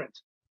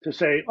performance to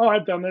say, oh,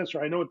 I've done this,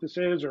 or I know what this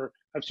is, or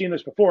I've seen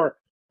this before.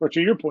 Or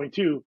to your point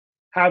too,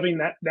 having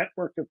that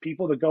network of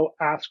people to go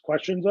ask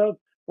questions of,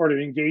 or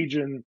to engage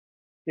in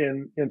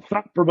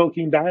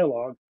thought-provoking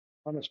dialogue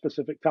on a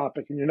specific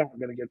topic, and you're not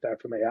going to get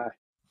that from AI.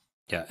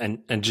 Yeah,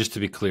 and just to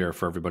be clear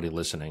for everybody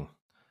listening,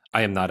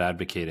 I am not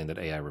advocating that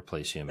AI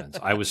replace humans.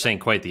 I was saying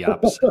quite the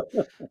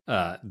opposite.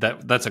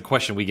 That's a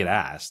question we get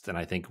asked, and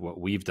I think what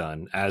we've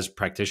done as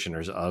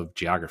practitioners of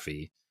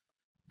geography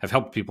have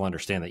helped people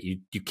understand that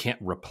you can't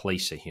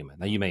replace a human.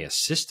 Now, you may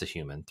assist a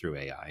human through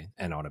AI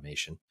and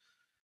automation,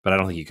 but I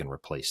don't think you can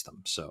replace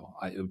them. So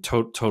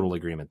total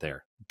agreement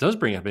there. It does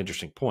bring up an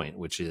interesting point,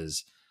 which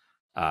is,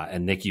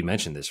 and Nick, you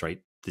mentioned this,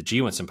 right? The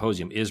GEOINT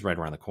Symposium is right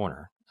around the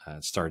corner.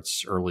 It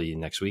starts early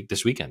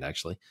this weekend,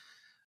 actually.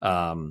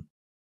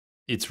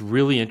 It's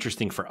really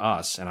interesting for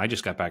us. And I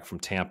just got back from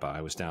Tampa.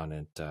 I was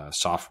down at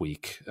Soft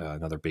Week,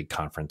 another big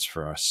conference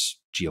for us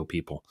geo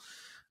people.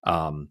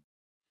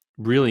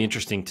 really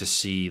interesting to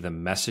see the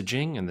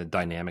messaging and the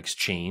dynamics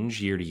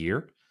change year to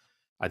year.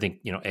 I think,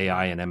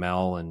 AI and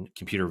ML and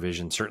computer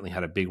vision certainly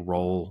had a big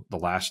role the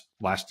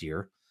last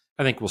year.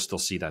 I think we'll still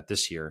see that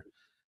this year.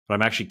 But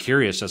I'm actually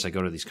curious as I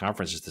go to these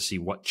conferences to see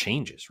what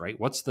changes, right?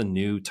 What's the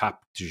new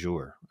top du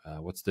jour?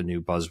 What's the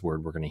new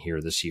buzzword we're going to hear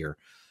this year?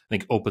 I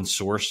think open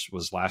source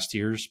was last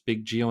year's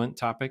big GEOINT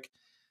topic.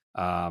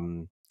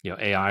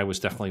 AI was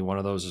definitely one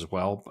of those as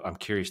well. But I'm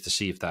curious to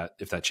see if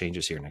that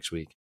changes here next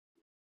week.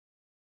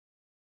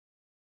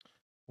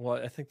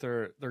 Well, I think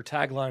their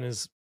tagline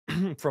is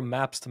from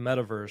maps to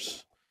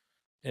metaverse,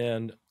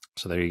 and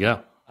so there you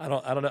go. I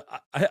don't know.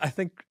 I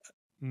think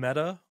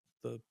Meta,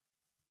 the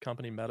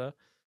company Meta,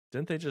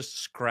 didn't they just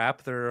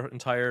scrap their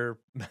entire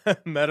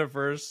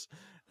metaverse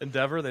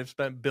endeavor? They've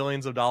spent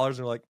billions of dollars,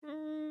 and they're like,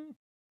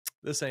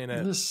 this ain't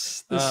it.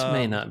 This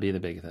may not be the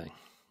big thing.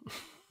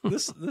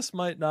 this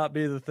might not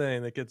be the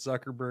thing that gets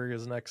Zuckerberg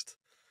his next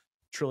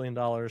 $1 trillion.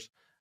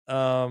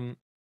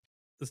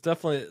 It's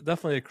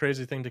definitely a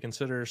crazy thing to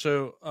consider.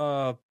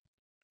 So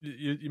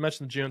you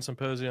mentioned the GEOINT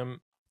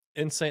Symposium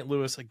in St.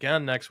 Louis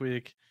again next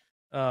week.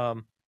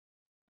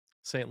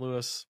 St.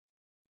 Louis,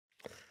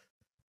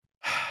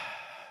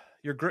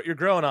 you're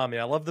growing on me.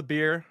 I love the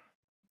beer.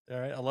 All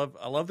right, I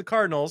love the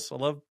Cardinals. I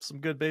love some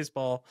good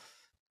baseball.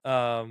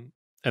 And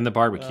the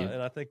barbecue.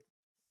 And I think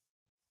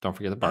don't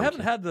forget the barbecue. I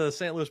haven't had the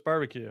St. Louis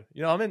barbecue.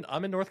 I'm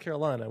in North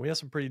Carolina. We have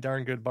some pretty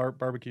darn good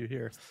barbecue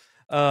here.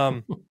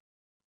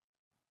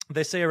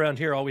 They say around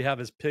here all we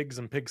have is pigs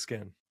and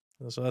pigskin.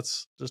 So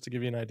that's just to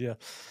give you an idea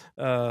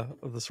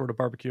of the sort of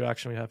barbecue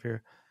action we have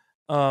here.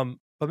 But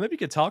maybe you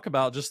could talk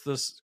about just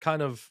this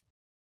kind of,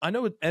 I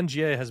know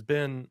NGA has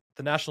been,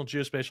 the National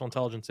Geospatial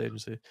Intelligence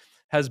Agency,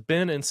 has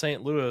been in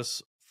St.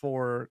 Louis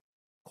for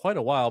quite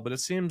a while, but it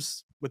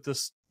seems with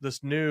this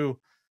new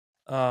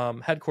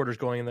headquarters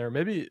going in there,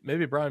 maybe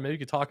Brian, maybe you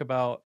could talk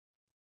about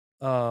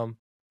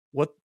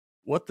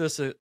what this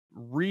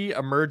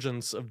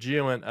re-emergence of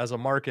GEOINT as a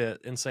market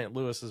in St.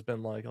 Louis has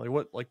been like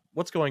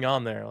what's going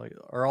on there? Like,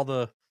 are all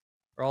the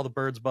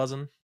birds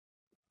buzzing?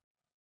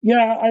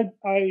 Yeah,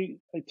 I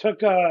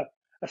took a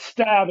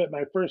stab at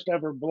my first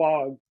ever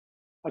blog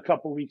a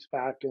couple weeks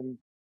back, and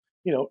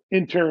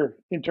enter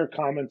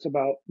comments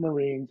about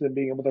Marines and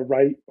being able to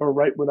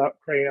write without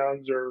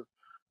crayons, or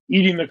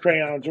eating the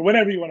crayons, or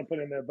whatever you want to put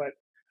in there. But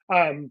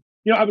I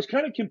was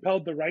kind of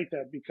compelled to write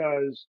that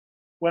because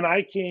when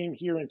I came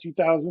here in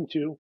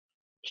 2002,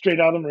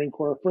 straight out of the Marine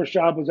Corps, first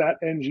job was at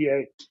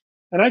NGA,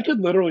 and I could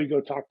literally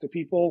go talk to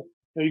people.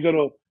 You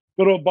go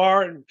to a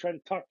bar and try to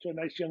talk to a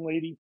nice young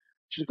lady.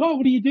 She's like, "Oh,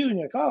 what do you do?" And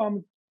you're like, "Oh, I'm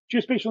a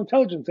geospatial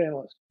intelligence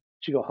analyst."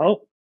 She go, "Huh?"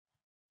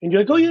 And you're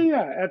like, "Oh,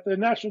 yeah, at the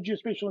National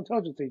Geospatial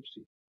Intelligence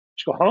Agency."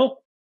 She go, "Huh?"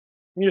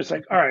 And you're just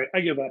like, "All right,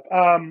 I give up."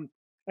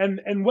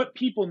 And what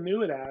people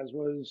knew it as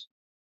was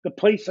the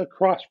place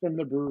across from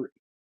the brewery,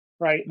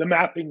 right? The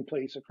mapping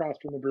place across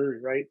from the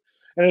brewery, right?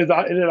 And it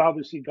had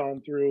obviously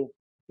gone through,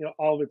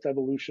 all of its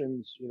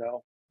evolutions.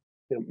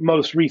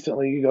 Most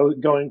recently,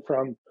 going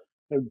from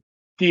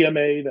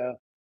DMA to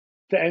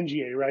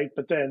NGA, right?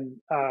 But then,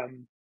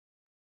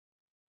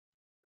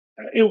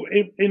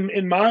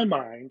 in my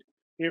mind,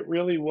 it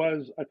really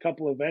was a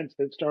couple events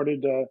that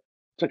started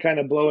to kind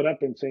of blow it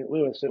up in St.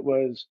 Louis. It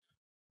was,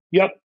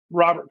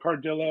 Robert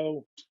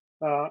Cardillo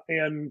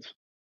and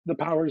the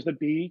powers that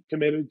be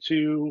committed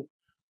to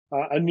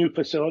a new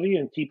facility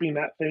and keeping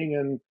that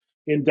thing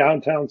in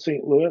downtown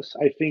St. Louis.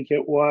 I think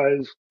it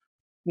was,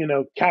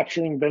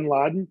 capturing bin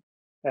Laden,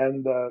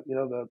 and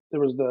there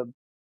was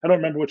I don't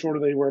remember which order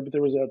they were, but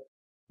there was a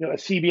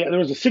CBS, there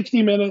was a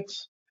 60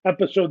 Minutes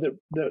episode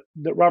that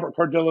Robert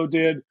Cardillo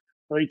did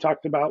where he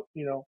talked about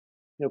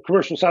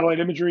commercial satellite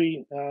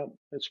imagery,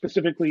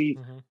 specifically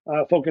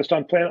focused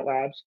on Planet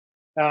Labs,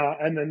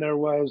 and then there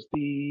was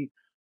the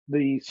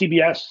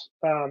CBS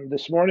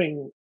this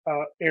morning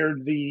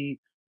aired the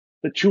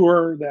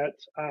tour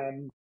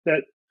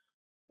that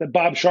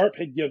Bob Sharp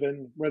had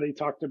given, where they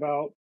talked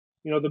about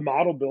the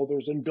model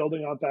builders and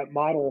building out that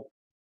model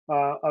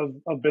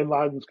of bin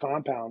Laden's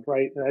compound,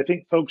 right? And I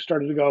think folks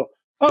started to go,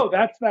 "Oh,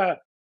 that's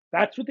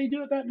what they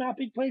do at that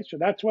mapping place, or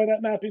that's why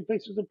that mapping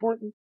place is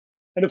important."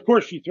 And of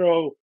course, you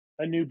throw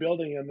a new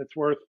building in that's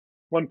worth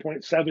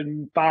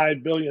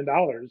 $1.75 billion.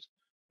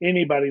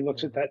 Anybody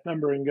looks at that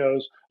number and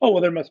goes, "Oh,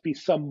 well, there must be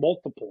some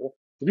multiple."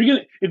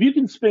 If you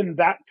can spend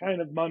that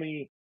kind of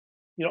money,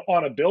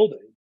 on a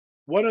building,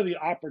 what are the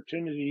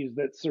opportunities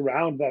that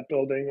surround that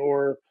building,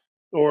 or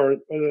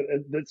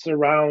that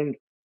surround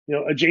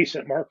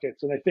adjacent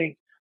markets? And I think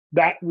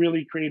that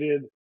really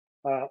created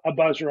a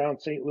buzz around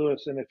St.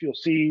 Louis. And if you'll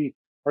see,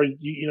 or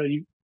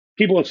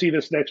people will see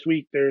this next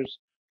week, there's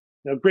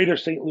Greater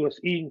St. Louis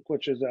Inc.,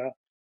 which is a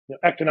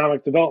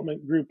economic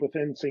development group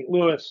within St.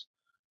 Louis.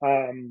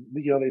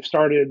 They've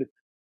started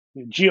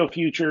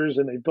GeoFutures,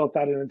 and they've built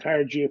out an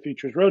entire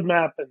GeoFutures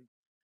roadmap, and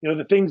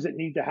the things that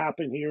need to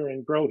happen here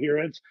and grow here.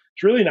 And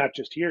it's really not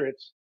just here;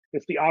 it's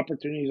the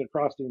opportunities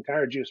across the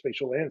entire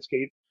geospatial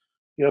landscape.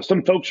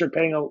 Some folks are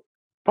paying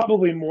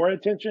probably more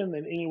attention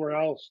than anywhere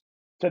else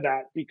to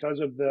that because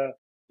of the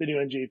new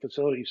NGA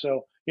facility.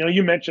 So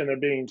You mentioned there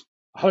being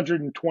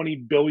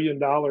 $120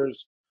 billion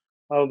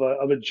of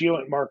a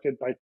GEOINT market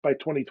by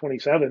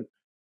 2027.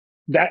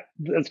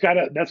 That's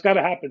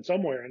gotta happen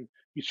somewhere, and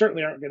you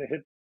certainly aren't going to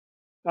hit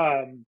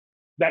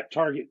that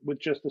target with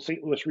just the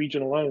St. Louis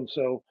region alone.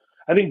 So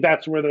I think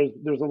that's where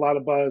there's a lot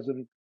of buzz,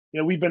 and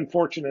we've been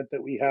fortunate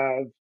that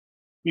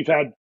we've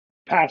had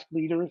past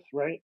leaders,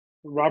 right?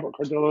 Robert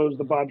Cardillo's,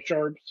 the Bob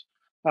Sharps,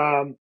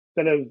 that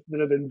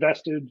have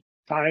invested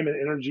time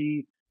and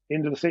energy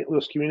into the St.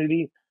 Louis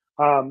community.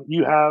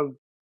 You have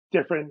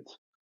different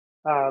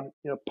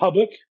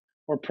public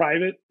or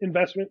private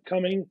investment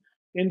coming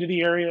into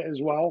the area as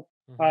well.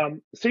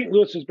 St.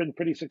 Louis has been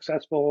pretty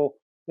successful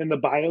in the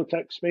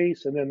biotech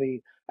space and then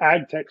the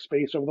ag tech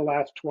space over the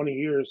last 20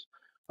 years.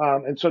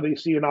 And so they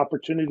see an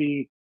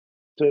opportunity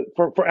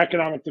for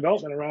economic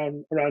development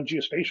around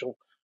geospatial.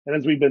 And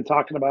as we've been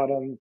talking about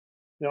on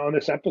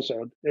this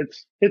episode,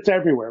 it's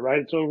everywhere, right?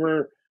 It's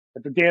over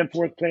at the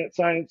Danforth Plant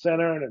Science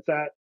Center, and it's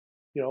at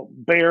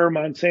Bayer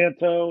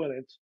Monsanto, and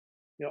it's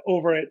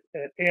over at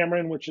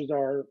Ameren, which is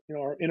our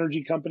our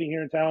energy company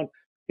here in town.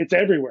 It's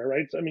everywhere,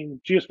 right? I mean,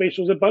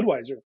 geospatial is at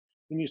Budweiser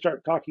when you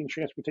start talking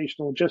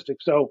transportation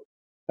logistics. So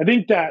I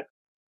think that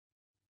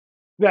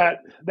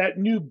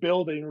new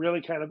building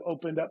really kind of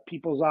opened up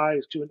people's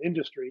eyes to an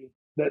industry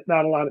that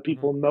not a lot of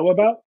people know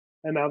about,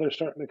 and now they're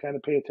starting to kind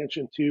of pay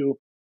attention to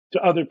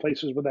other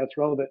places where that's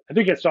relevant. I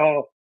think I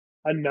saw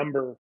a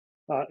number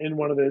in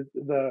one of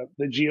the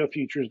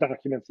GeoFutures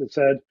documents that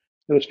said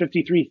there was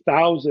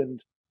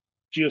 53,000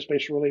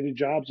 geospatial related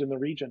jobs in the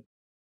region.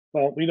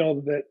 Well, we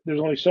know that there's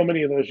only so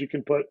many of those you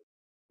can put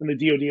in the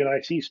DoD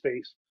and IC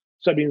space.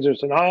 So that means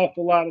there's an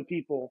awful lot of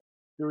people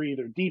who are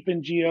either deep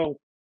in geo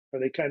or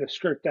they kind of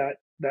skirt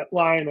that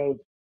line of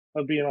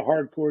being a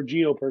hardcore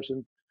geo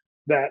person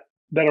that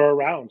are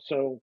around.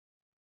 So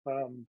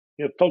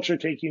folks are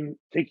taking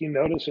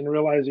notice and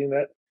realizing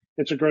that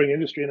it's a growing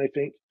industry. And I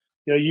think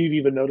you've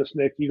even noticed,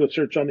 Nick, you go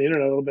search on the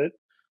internet a little bit,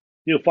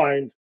 you'll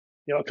find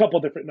a couple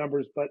different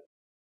numbers, but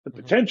the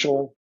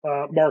potential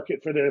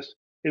market for this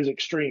is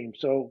extreme.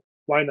 So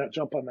why not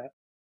jump on that?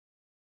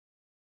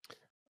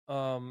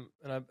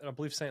 And I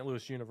believe St.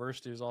 Louis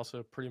University is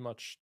also pretty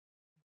much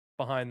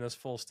behind this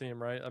full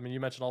steam, right? I mean, you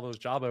mentioned all those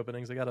job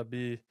openings. They got to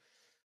be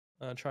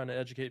trying to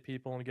educate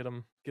people and get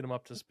them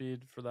up to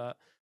speed for that.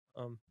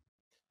 I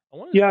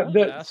wanted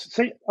to ask.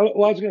 I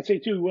was going to say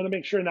too, we want to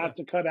make sure not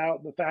to cut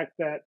out the fact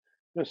that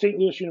St.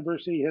 Louis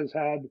University has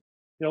had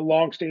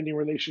long-standing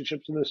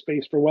relationships in this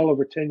space for well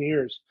over 10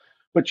 years.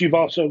 But you've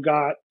also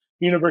got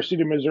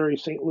University of Missouri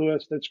St.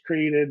 Louis that's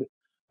created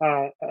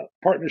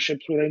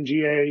partnerships with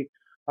NGA.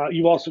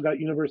 You've also got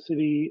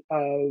University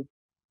of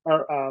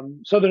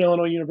Southern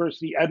Illinois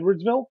University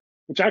Edwardsville,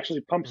 which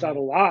actually pumps out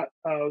a lot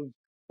of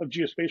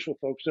geospatial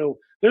folks. So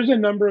there's a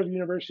number of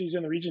universities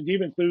in the region. To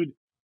even include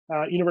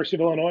University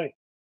of Illinois,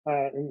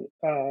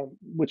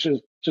 which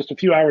is just a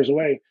few hours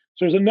away.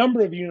 So there's a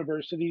number of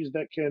universities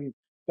that can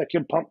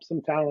pump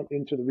some talent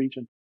into the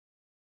region.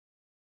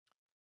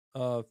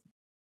 I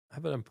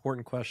have an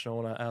important question I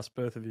want to ask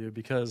both of you,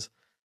 because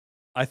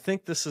I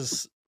think this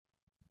is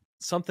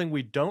something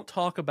we don't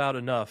talk about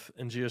enough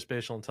in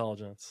geospatial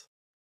intelligence.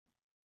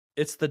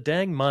 It's the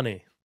dang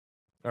money,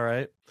 all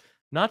right?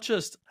 Not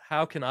just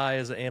how can I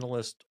as an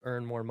analyst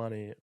earn more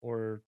money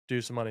or do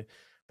some money,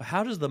 but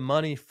how does the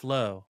money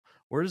flow?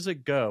 Where does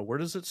it go? Where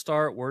does it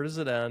start? Where does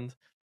it end?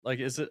 Like,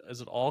 is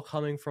it all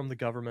coming from the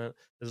government?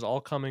 Is it all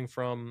coming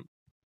from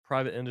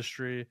private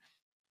industry?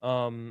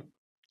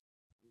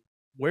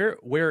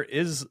 Where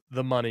is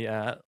the money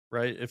at,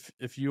 right?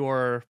 If you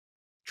are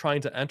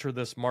trying to enter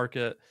this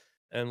market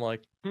and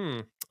like,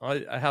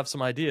 I have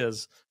some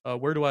ideas.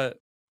 Where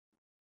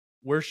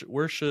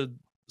should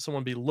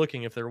someone be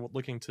looking if they're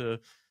looking to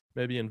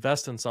maybe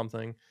invest in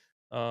something?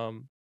 But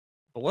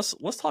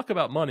let's talk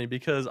about money,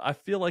 because I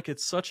feel like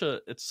it's such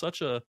a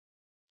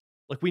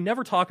like, we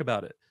never talk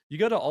about it. You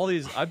go to all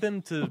these, I've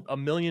been to a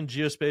million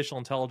geospatial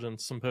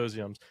intelligence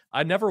symposiums.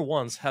 I never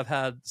once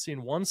have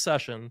seen one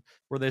session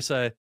where they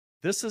say,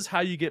 this is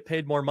how you get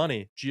paid more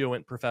money,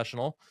 GEOINT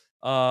professional.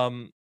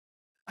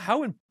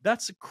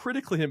 That's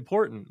critically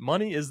important.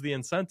 Money is the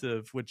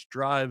incentive which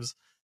drives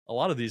a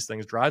lot of these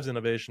things, drives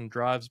innovation,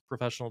 drives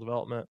professional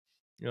development.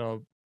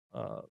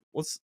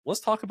 Let's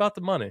talk about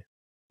the money.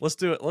 Let's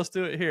do it. Let's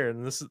do it here.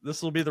 And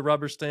this will be the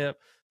rubber stamp.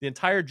 The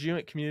entire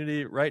GEOINT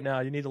community right now,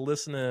 you need to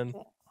listen in,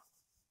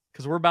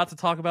 because we're about to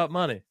talk about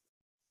money.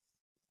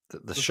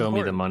 The Show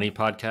Me the Money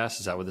podcast.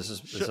 Is that what this is?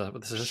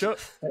 Show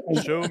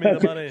me the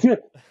money.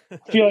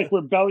 I feel like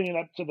we're bellying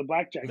up to the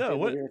blackjack. No,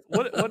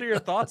 what are your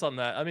thoughts on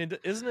that? I mean,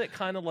 isn't it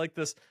kind of like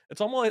this?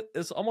 It's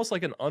almost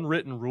like an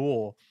unwritten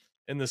rule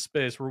in this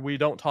space where we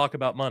don't talk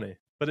about money.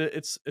 But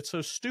it's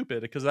so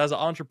stupid, because as an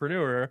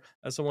entrepreneur,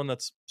 as someone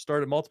that's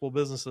started multiple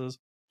businesses,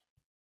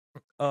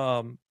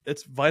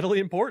 it's vitally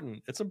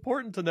important. It's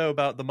important to know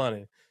about the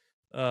money.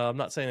 I'm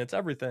not saying it's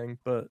everything,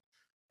 but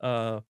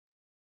how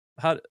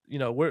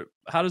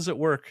does it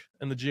work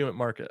in the GEOINT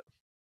market?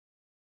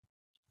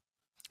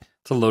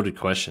 It's a loaded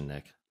question,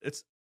 Nick.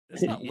 It's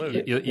It's not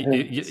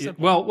loaded.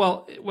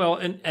 Well,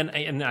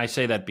 and I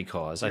say that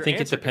because I Your think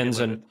answer could be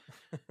loaded.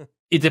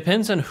 it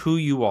depends on who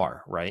you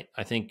are, right?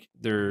 I think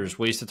Mm-hmm. there's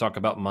ways to talk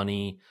about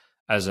money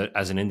as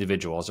an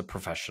individual, as a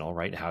professional,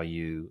 right? How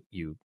you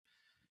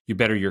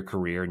better your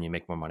career and you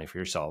make more money for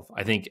yourself.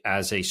 I think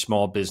as a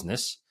small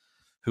business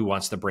who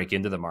wants to break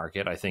into the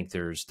market, I think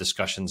there's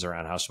discussions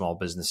around how small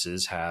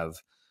businesses have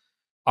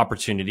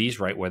opportunities,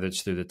 right? Whether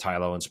it's through the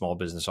Tylo and small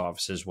business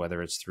offices,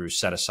 whether it's through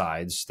set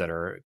asides that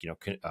are,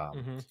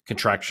 Mm-hmm.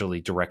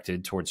 contractually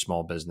directed towards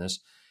small business.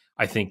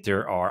 I think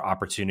there are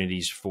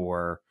opportunities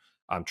for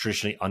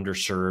traditionally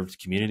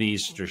underserved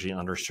communities,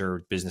 traditionally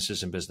underserved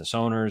businesses and business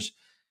owners.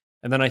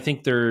 And then I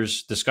think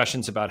there's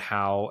discussions about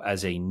how,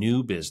 as a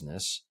new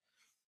business,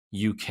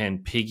 you can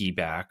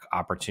piggyback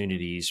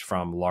opportunities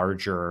from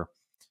larger,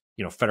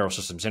 federal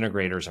systems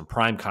integrators and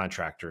prime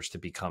contractors to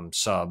become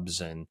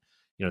subs, and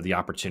the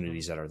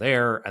opportunities that are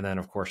there. And then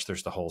of course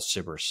there's the whole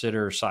sibber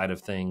sitter side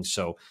of things.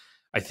 So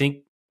I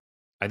think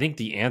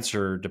the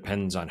answer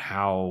depends on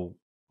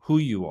who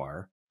you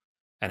are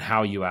and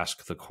how you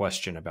ask the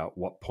question about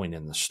what point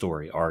in the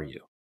story are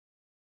you.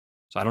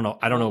 So I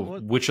don't know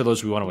which of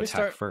those we want to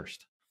attack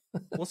first.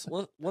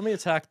 Let me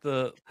attack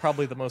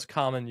probably the most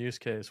common use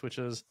case, which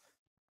is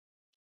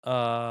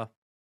I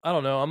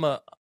don't know, I'm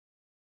a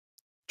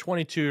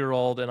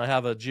 22-year-old and I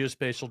have a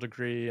geospatial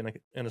degree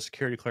and a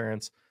security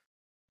clearance.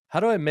 How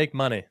do I make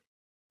money?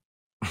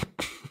 It's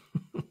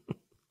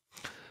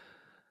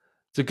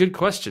a good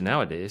question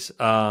nowadays.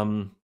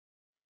 So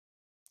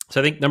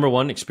I think number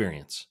one,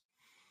 experience.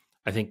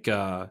 I think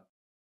there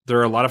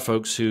are a lot of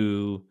folks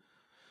who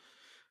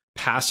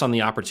pass on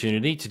the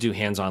opportunity to do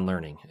hands-on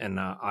learning. And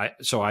I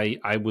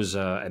was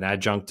an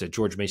adjunct at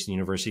George Mason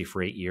University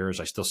for 8 years.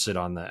 I still sit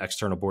on the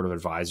external board of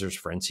advisors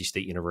for NC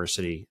State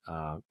University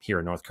here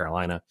in North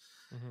Carolina.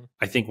 Mm-hmm.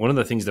 I think one of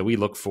the things that we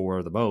look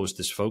for the most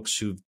is folks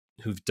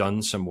who've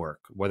done some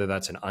work, whether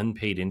that's an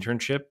unpaid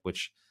internship,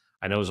 which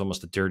I know is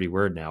almost a dirty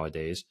word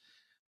nowadays,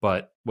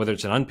 but whether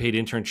it's an unpaid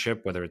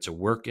internship, whether it's a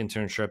work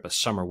internship, a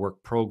summer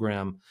work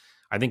program,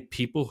 I think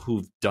people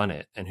who've done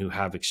it and who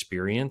have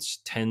experience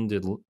tend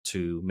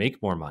to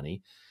make more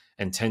money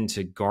and tend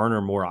to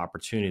garner more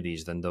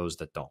opportunities than those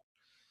that don't,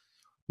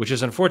 which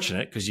is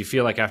unfortunate because you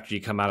feel like after you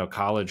come out of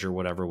college or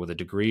whatever with a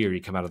degree, or you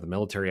come out of the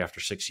military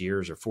after 6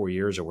 years or 4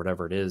 years or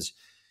whatever it is,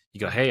 you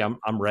go, hey,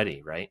 I'm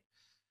ready, right?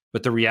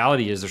 But the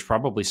reality is there's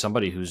probably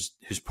somebody who's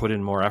put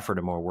in more effort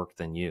and more work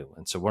than you.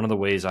 And so one of the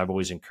ways I've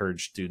always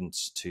encouraged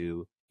students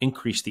to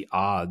increase the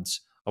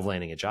odds of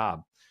landing a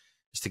job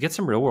is to get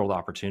some real world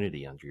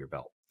opportunity under your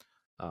belt.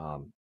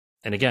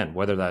 And again,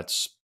 whether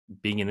that's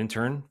being an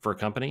intern for a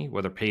company,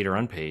 whether paid or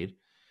unpaid,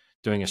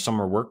 doing a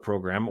summer work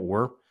program,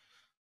 or,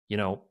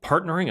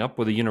 partnering up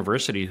with a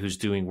university who's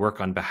doing work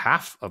on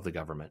behalf of the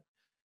government.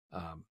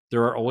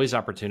 There are always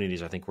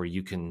opportunities, I think, where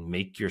you can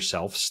make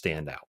yourself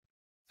stand out.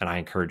 And I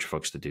encourage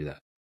folks to do that.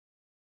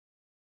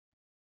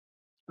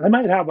 I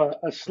might have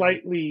a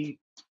slightly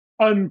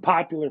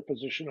unpopular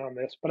position on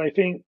this, but I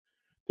think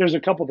there's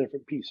a couple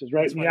different pieces,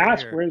 right? When you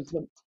ask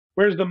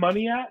where's the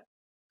money at,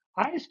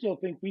 I still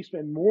think we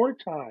spend more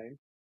time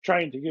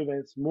trying to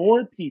convince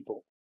more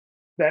people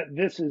that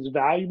this is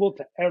valuable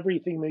to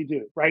everything they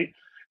do, right?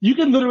 You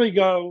can literally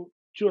go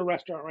to a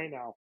restaurant right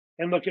now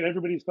and look at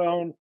everybody's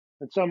phone,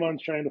 and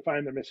someone's trying to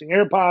find their missing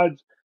AirPods.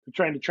 They're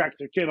trying to track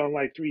their kid on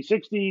Life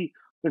 360.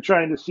 They're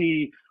trying to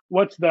see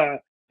what's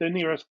the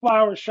nearest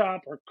flower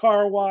shop or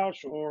car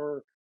wash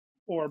or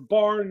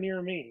bar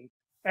near me.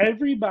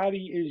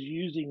 Everybody is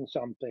using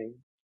something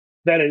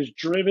that is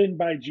driven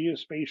by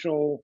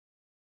geospatial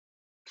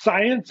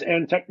science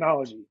and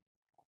technology.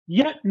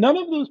 Yet none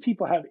of those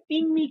people have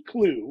any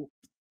clue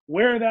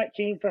where that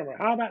came from or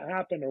how that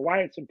happened or why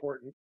it's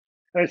important.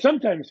 And I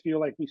sometimes feel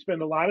like we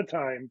spend a lot of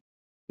time,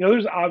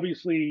 there's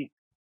obviously,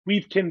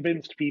 we've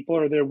convinced people,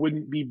 or there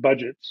wouldn't be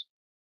budgets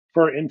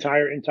for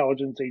entire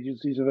intelligence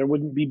agencies, or there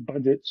wouldn't be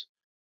budgets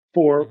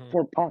for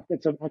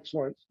pockets of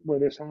excellence where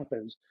this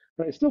happens.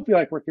 But I still feel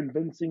like we're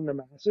convincing the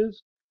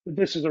masses that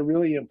this is a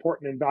really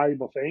important and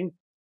valuable thing.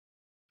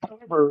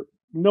 However,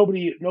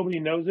 nobody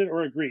knows it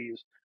or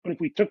agrees. But if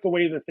we took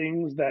away the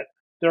things that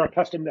they're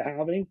accustomed to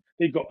having,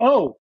 they'd go,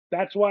 "Oh,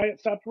 that's why it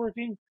stopped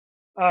working."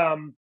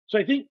 So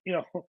I think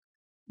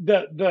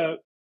the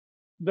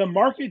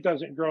market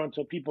doesn't grow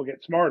until people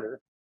get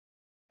smarter,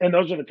 and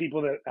those are the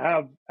people that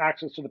have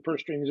access to the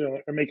purse strings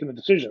and are making the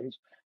decisions.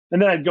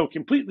 And then I'd go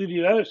completely to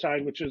the other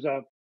side, which is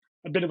a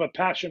bit of a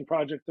passion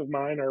project of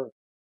mine, or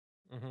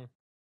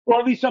well,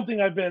 at least something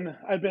I've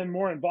been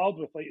more involved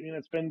with lately, and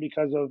it's been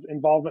because of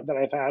involvement that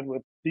I've had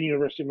with the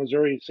University of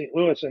Missouri St.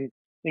 Louis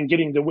and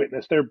getting to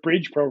witness their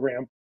bridge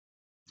program.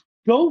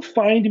 Go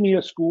find me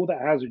a school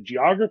that has a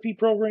geography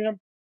program.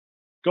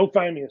 Go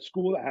find me a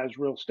school that has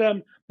real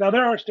STEM. Now,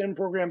 there are STEM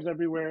programs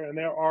everywhere, and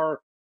there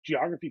are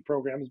geography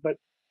programs, but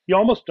you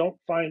almost don't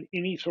find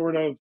any sort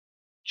of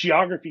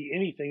geography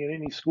anything in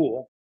any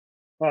school.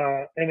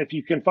 And if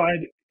you can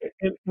find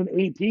an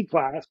AP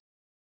class,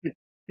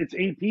 it's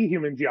AP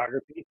human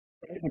geography,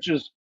 right, which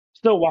is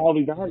still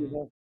wildly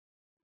valuable.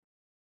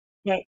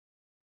 But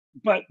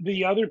But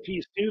the other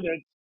piece too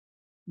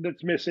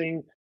that's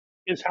missing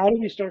is how do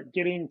we start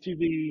getting to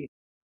the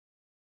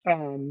I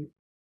don't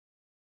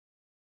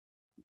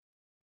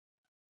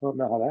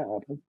know how that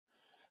happened.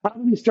 How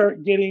do we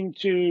start getting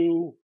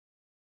to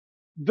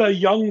the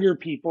younger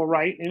people,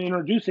 right, and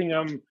introducing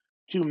them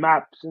to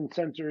maps and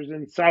sensors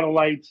and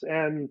satellites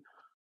and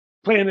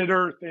planet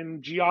Earth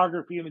and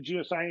geography and the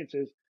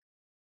geosciences?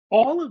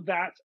 All of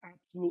that's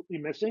absolutely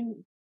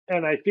missing.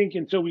 And I think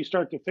until we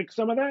start to fix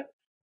some of that,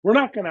 we're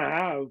not going to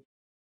have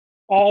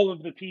all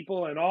of the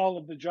people and all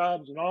of the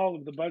jobs and all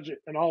of the budget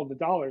and all of the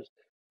dollars.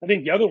 I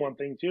think the other one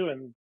thing too,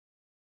 and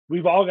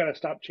we've all got to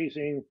stop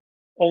chasing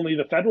only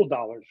the federal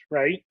dollars,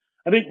 right?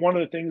 I think one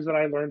of the things that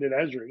I learned at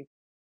Esri,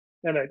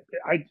 and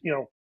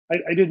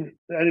I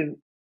didn't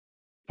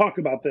talk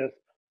about this,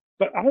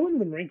 but I went to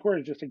the Marine Corps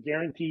as just a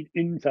guaranteed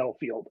intel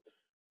field.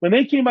 When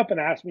they came up and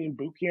asked me in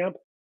boot camp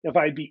if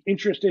I'd be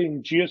interested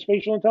in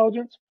geospatial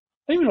intelligence,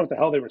 I didn't even know what the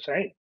hell they were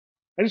saying.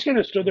 I just kind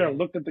of stood there and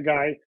looked at the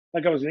guy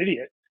like I was an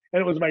idiot.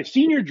 And it was my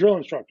senior drill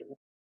instructor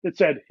that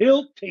said,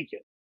 he'll take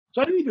it.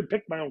 So I didn't even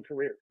pick my own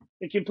career.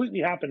 It completely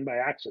happened by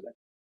accident.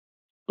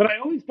 But I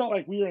always felt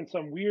like we were in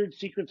some weird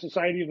secret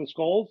society of the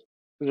skulls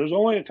because there was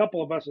only a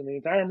couple of us in the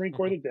entire Marine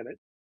Corps that did it,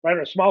 right?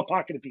 Or a small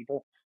pocket of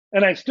people.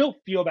 And I still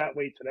feel that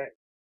way today.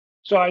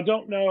 So I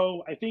don't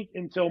know. I think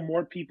until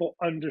more people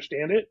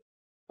understand it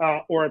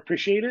or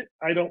appreciate it,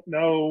 I don't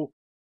know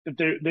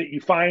that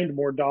you find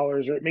more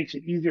dollars or it makes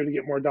it easier to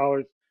get more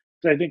dollars.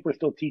 So I think we're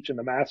still teaching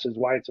the masses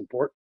why it's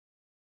important.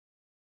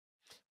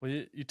 Well,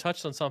 you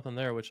touched on something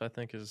there, which I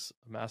think is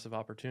a massive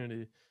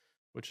opportunity,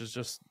 which is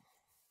just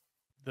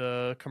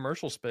the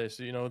commercial space.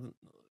 You know,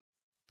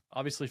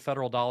 obviously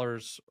federal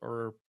dollars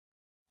are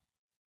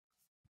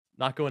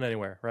not going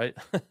anywhere, right?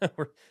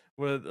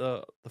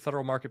 The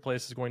federal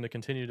marketplace is going to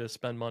continue to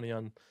spend money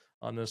on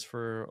this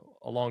for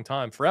a long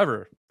time,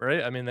 forever,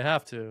 right? I mean, they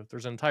have to.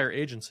 There's an entire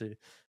agency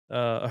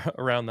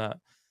around that.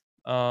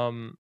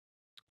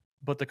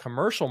 But the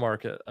commercial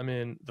market, I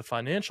mean, the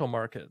financial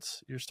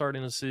markets, you're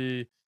starting to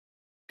see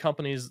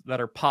companies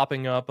that are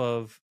popping up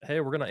of,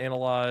 hey, we're going to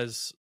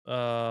analyze,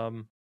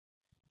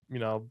 you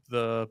know,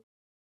 the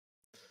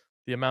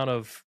amount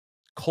of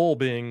coal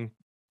being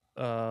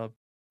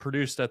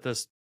produced at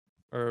this,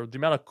 or the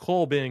amount of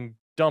coal being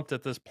dumped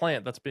at this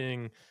plant that's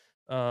being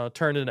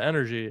turned into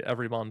energy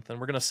every month, and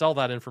we're going to sell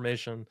that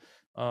information.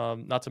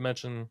 Not to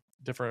mention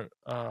different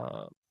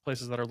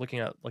places that are looking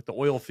at like the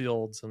oil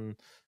fields and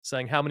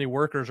saying how many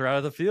workers are out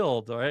of the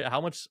field, right?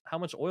 How much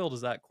oil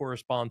does that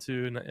correspond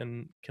to,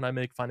 and can I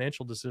make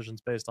financial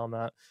decisions based on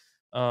that?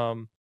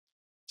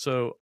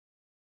 So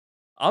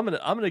I'm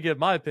gonna give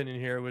my opinion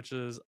here, which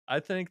is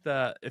I think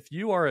that if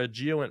you are a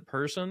GEOINT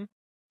person,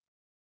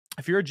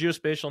 if you're a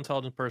geospatial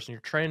intelligence person,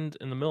 you're trained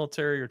in the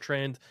military, you're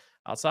trained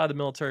outside the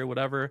military,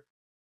 whatever,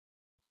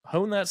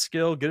 hone that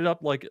skill, get it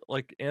up like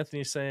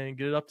Anthony's saying,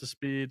 get it up to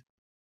speed,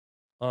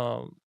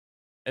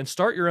 and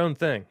start your own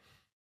thing,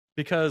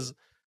 because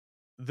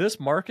this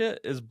market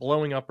is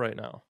blowing up right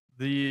now.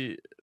 The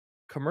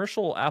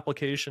commercial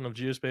application of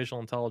geospatial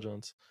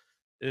intelligence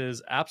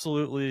is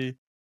absolutely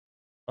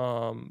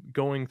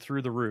going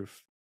through the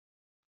roof.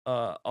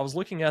 I was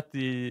looking at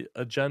the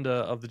agenda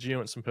of the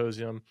GEOINT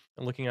symposium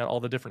and looking at all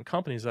the different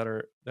companies that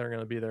are going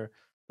to be there.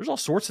 There's all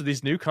sorts of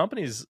these new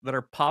companies that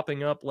are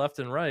popping up left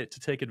and right to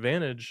take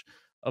advantage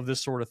of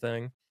this sort of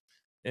thing.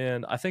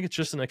 And I think it's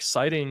just an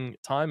exciting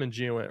time in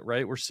GEOINT,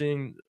 right?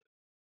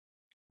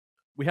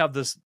 We have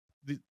the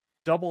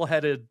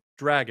double-headed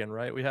dragon,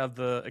 right? We have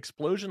the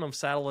explosion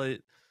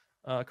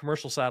of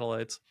commercial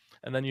satellites,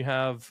 and then you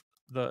have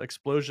the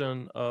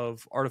explosion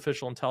of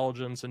artificial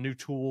intelligence and new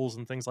tools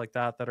and things like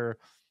that are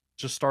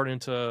just starting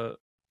to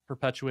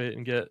perpetuate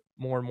and get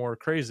more and more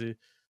crazy.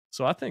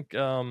 So I think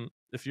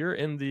if you're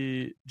in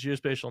the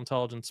geospatial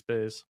intelligence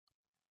space,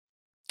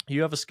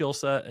 you have a skill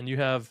set and you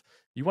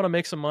want to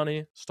make some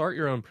money, start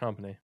your own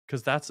company,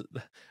 because that's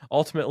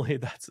ultimately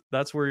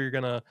that's where you're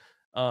gonna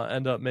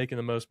end up making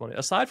the most money.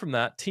 Aside from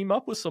that, team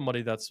up with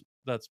somebody that's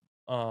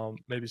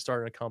maybe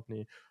starting a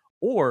company.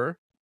 Or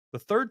the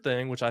third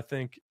thing, which I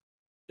think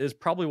is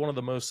probably one of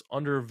the most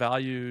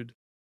undervalued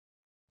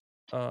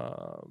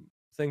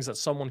things that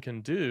someone can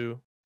do,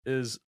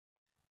 is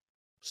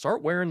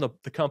start wearing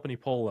the company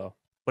polo.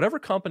 Whatever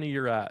company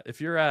you're at, if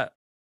you're at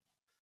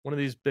one of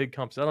these big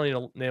companies, I don't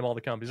need to name all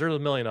the companies, there's a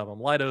million of them,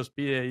 Leidos,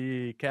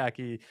 BAE,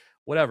 Khaki,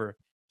 whatever,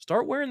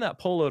 start wearing that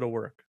polo to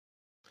work.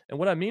 And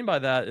what I mean by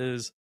that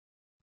is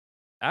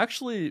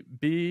actually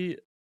be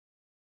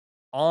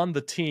on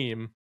the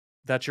team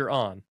that you're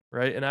on,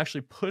 right? And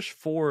actually push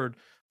forward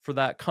for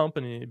that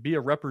company, be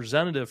a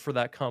representative for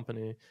that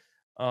company,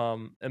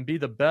 and be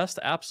the best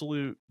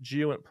absolute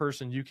GEOINT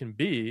person you can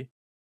be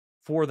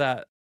for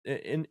that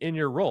in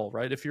your role,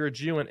 right? If you're a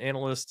GEOINT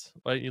analyst,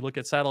 right, you look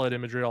at satellite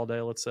imagery all day,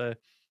 let's say,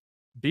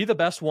 be the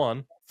best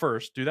one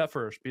first, do that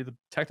first, be the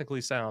technically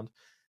sound,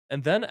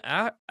 and then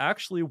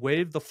actually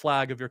wave the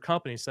flag of your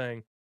company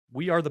saying,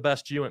 we are the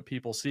best GEOINT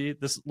people. See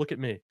this, look at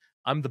me,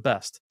 I'm the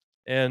best.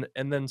 And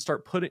then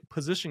start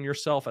positioning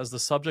yourself as the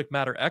subject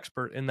matter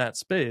expert in that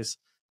space,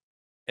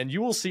 and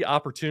you will see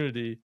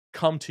opportunity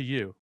come to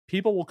you.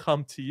 People will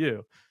come to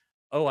you.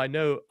 Oh, I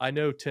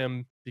know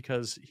Tim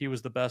because he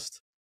was the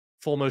best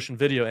full motion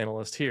video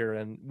analyst here,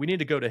 and we need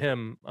to go to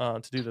him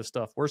to do this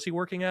stuff. Where's he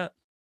working at?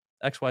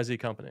 XYZ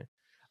company.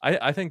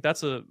 I think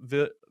that's a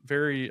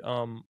very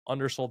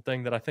undersold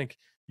thing that I think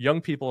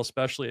young people,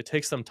 especially, it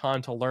takes them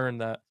time to learn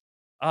that,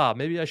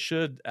 maybe I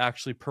should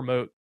actually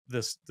promote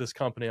this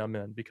company I'm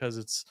in,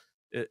 because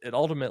it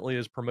ultimately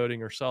is promoting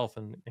yourself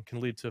and can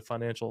lead to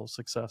financial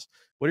success.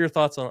 What are your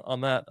thoughts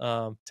on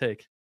that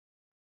take?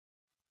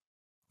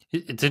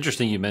 It's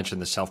interesting you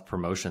mentioned the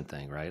self-promotion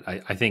thing, right?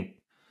 I think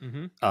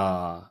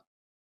Mm-hmm.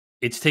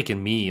 It's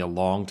taken me a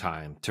long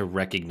time to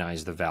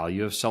recognize the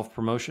value of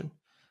self-promotion.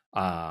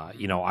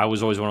 I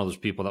was always one of those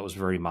people that was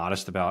very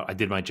modest about, I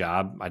did my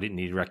job. I didn't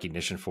need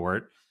recognition for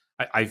it.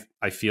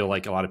 I feel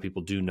like a lot of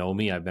people do know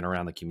me. I've been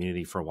around the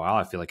community for a while.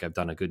 I feel like I've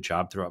done a good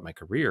job throughout my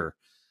career,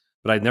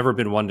 but I've never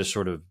been one to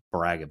sort of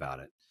brag about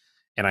it.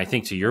 And I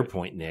think to your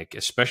point, Nick,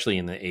 especially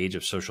in the age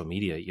of social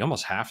media, you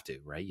almost have to,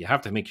 right? You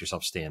have to make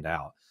yourself stand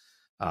out.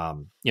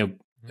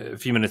 A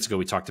few minutes ago,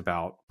 we talked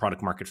about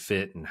product market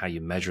fit and how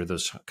you measure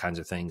those kinds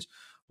of things.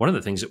 One of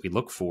the things that we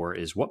look for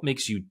is what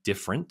makes you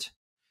different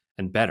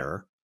and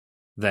better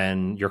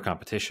than your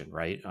competition,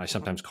 right? I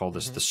sometimes call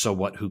this the "so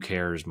what, who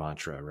cares"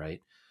 mantra,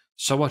 right?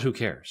 So what, who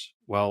cares?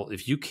 Well,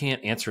 if you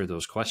can't answer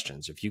those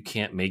questions, if you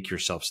can't make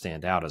yourself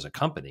stand out as a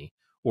company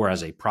or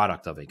as a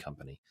product of a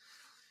company,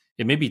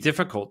 it may be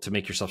difficult to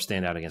make yourself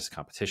stand out against the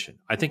competition.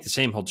 I think the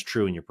same holds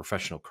true in your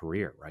professional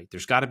career, right?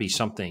 There's got to be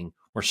something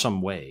or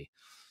some way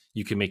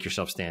you can make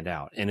yourself stand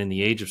out. And in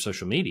the age of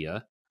social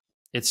media,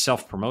 it's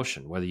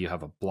self-promotion, whether you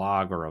have a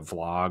blog or a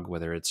vlog,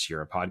 whether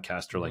you're a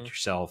podcaster like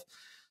yourself,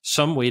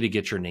 some way to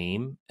get your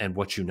name and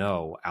what you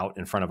know out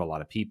in front of a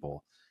lot of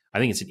people. I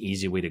think it's an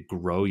easy way to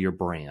grow your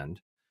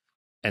brand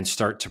and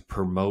start to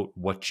promote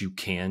what you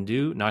can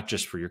do, not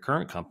just for your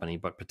current company,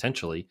 but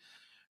potentially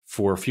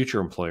for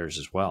future employers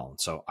as well.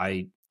 So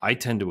I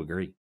tend to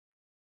agree.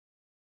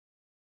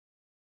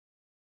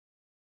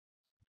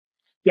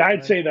 Yeah,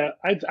 I'd say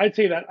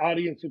that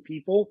audience of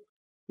people,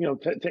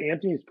 to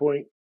Anthony's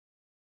point,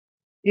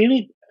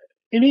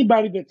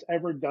 anybody that's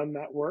ever done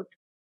that work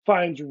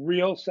finds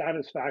real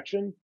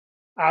satisfaction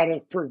out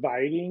of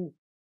providing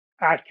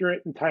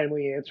accurate and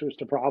timely answers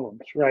to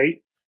problems,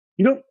 right?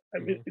 You don't, I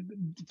mean,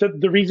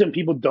 the reason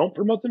people don't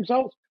promote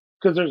themselves,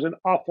 because there's an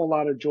awful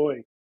lot of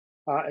joy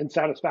and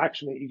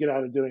satisfaction that you get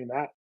out of doing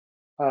that.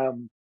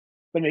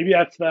 But maybe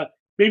that's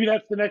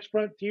the next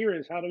frontier,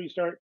 is how do we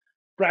start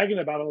bragging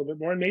about it a little bit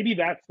more? And maybe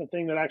that's the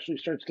thing that actually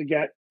starts to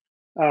get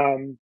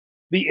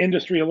the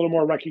industry a little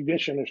more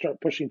recognition or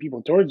start pushing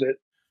people towards it,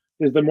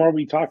 is the more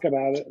we talk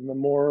about it and the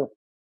more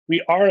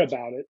we are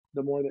about it,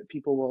 the more that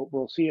people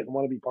will see it and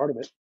want to be part of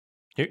it.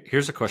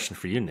 Here's a question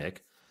for you,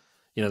 Nick.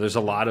 There's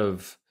a lot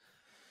of,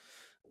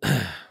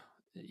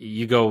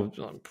 you go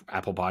on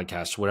Apple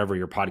Podcasts, whatever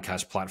your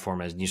podcast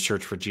platform is, and you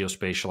search for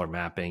geospatial or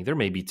mapping. There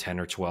may be 10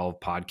 or 12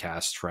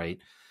 podcasts, right?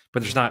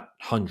 But there's not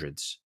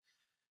hundreds.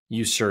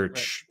 You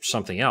search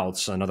something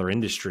else, another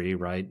industry,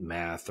 right?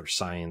 Math or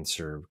science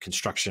or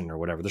construction or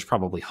whatever. There's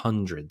probably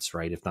hundreds,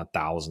 right? If not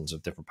thousands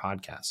of different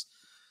podcasts.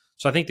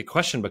 So I think the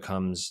question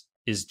becomes,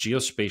 is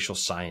geospatial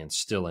science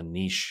still a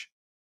niche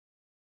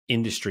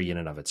industry in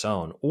and of its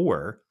own,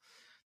 or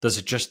does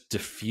it just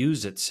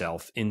diffuse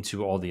itself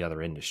into all the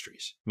other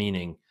industries?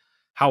 Meaning,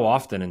 how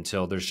often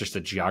until there's just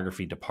a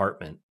geography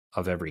department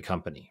of every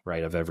company,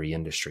 right? Of every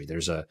industry.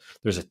 There's a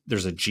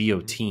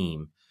geo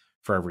team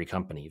for every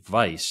company.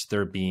 Vice,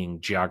 there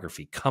being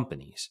geography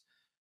companies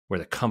where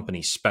the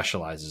company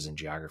specializes in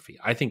geography.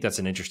 I think that's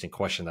an interesting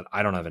question that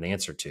I don't have an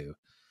answer to.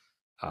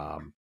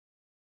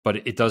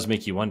 But it does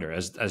make you wonder,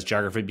 as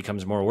geography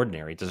becomes more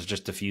ordinary, does it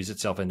just diffuse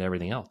itself into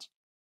everything else?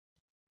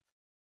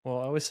 Well,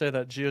 I always say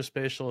that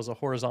geospatial is a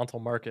horizontal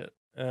market,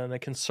 and it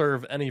can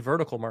serve any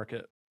vertical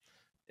market.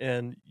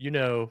 And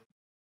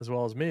as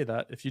well as me,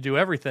 that if you do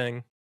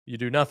everything, you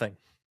do nothing,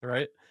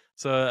 right?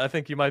 So I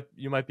think you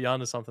might be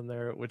onto something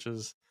there, which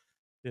is,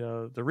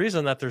 the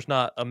reason that there's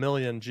not a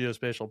million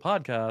geospatial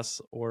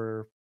podcasts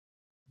or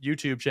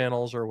YouTube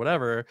channels or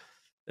whatever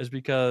is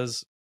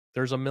because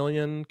there's a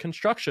million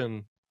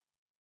construction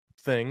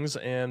things,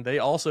 and they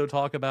also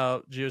talk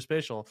about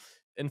geospatial.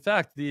 In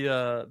fact,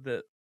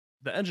 the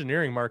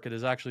engineering market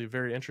is actually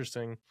very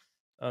interesting.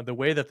 The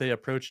way that they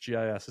approach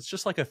GIS, it's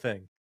just like a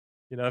thing.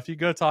 If you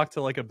go talk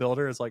to like a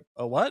builder, it's like,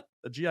 oh, what?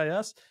 A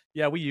GIS?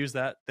 Yeah, we use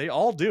that. They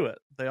all do it.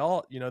 They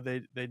all,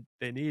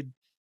 they need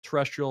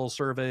terrestrial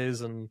surveys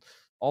and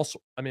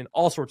also,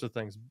 all sorts of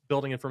things,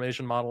 building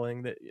information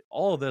modeling.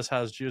 All of this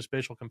has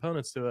geospatial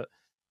components to it.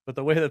 But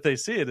the way that they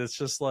see it, it's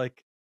just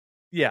like,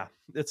 yeah,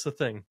 it's the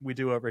thing we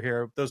do over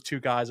here. Those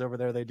two guys over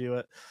there, they do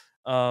it.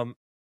 And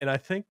I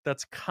think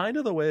that's kind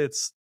of the way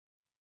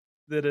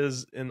that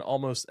is in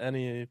almost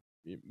any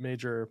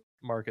major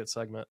market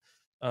segment.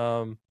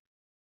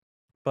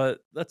 But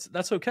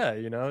that's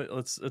okay,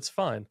 it's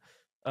fine.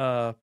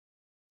 When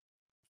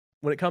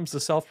it comes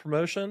to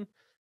self-promotion,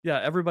 yeah,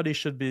 everybody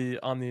should be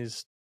on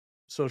these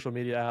social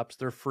media apps.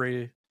 They're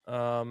free.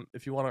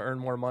 If you want to earn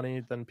more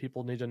money, then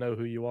people need to know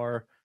who you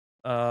are.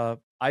 I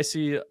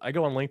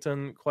go on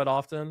LinkedIn quite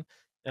often,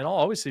 and I'll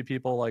always see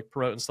people like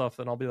promoting stuff,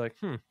 and I'll be like,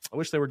 I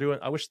wish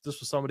this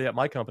was somebody at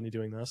my company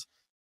doing this,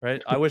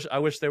 right? I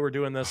wish they were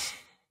doing this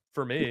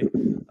for me.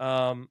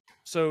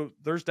 So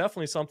there's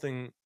definitely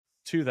something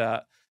to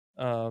that.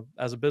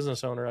 As a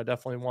business owner, I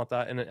definitely want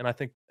that, and I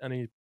think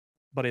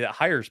anybody that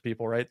hires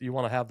people, right, you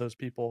want to have those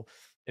people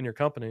in your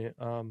company.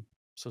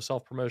 So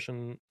self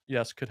promotion,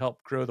 yes, could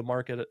help grow the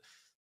market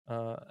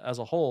as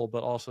a whole,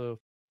 but also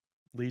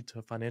lead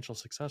to financial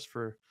success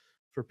for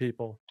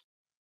people.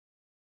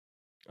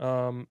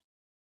 Jumping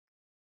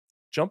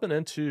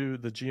into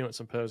the GEOINT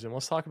symposium,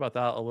 let's talk about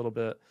that a little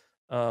bit.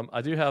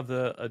 I do have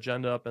the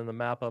agenda up and the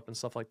map up and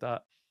stuff like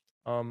that.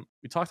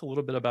 We talked a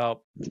little bit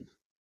about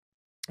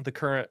the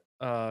current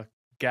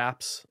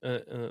gaps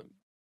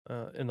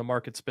in the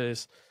market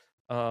space.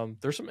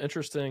 There's some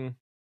interesting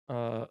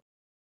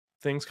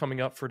things coming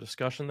up for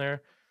discussion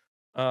there.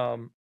 A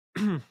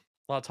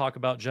lot of talk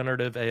about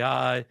generative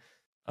AI,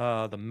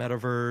 the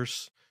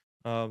metaverse,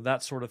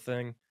 that sort of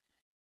thing.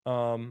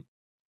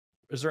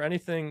 Is there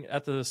anything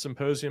at the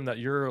symposium that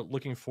you're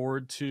looking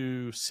forward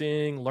to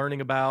seeing,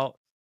 learning about,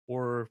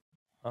 or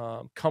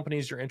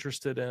companies you're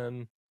interested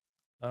in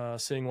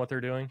seeing what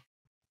they're doing?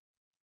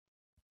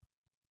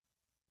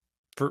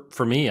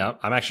 For me,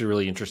 I'm actually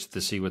really interested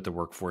to see what the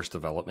workforce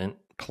development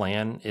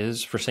plan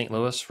is for St.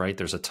 Louis, right?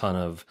 There's a ton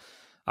of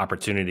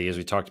opportunity, as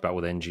we talked about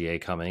with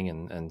NGA coming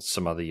and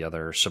some of the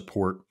other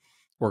support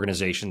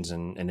organizations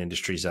and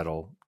industries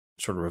that'll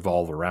sort of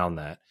revolve around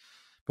that.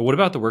 But what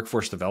about the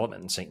workforce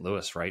development in St.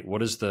 Louis, right?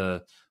 What is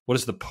the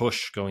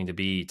push going to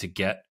be to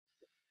get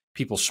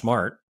people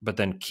smart, but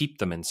then keep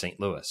them in St.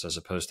 Louis as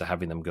opposed to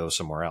having them go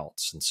somewhere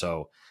else? And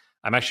so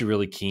I'm actually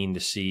really keen to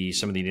see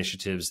some of the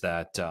initiatives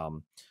that,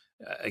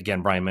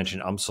 again, Brian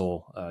mentioned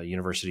UMSL,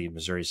 University of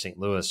Missouri, St.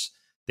 Louis.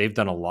 They've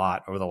done a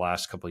lot over the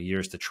last couple of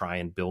years to try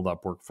and build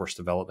up workforce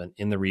development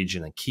in the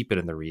region and keep it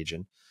in the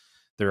region.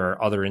 There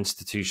are other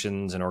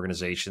institutions and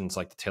organizations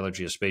like the Taylor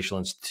Geospatial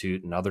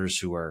Institute and others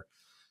who are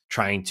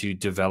trying to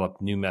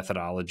develop new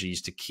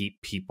methodologies to keep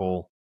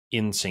people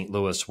in St.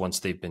 Louis once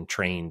they've been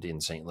trained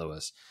in St.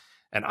 Louis.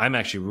 And I'm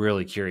actually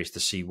really curious to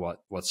see what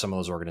some of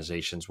those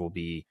organizations will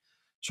be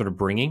sort of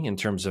bringing in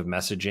terms of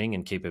messaging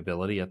and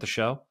capability at the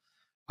show.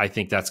 I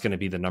think that's going to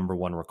be the number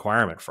one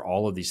requirement for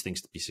all of these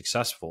things to be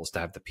successful, is to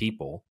have the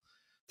people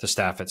to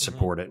staff it,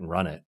 support it, and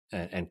run it,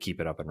 and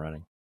keep it up and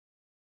running.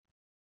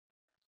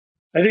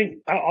 I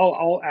think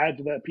I'll add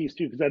to that piece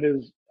too, because that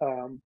is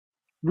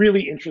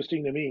really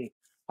interesting to me.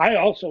 I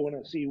also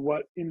want to see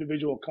what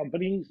individual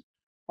companies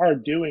are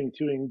doing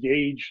to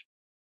engage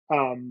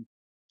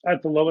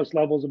at the lowest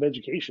levels of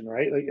education,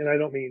 right? Like, and I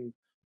don't mean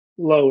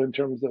low in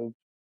terms of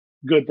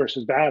good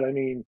versus bad. I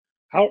mean,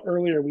 how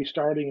early are we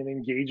starting and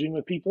engaging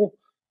with people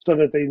so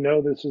that they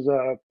know this is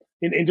an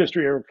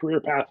industry or a career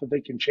path that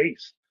they can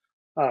chase?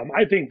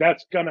 I think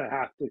that's going to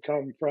have to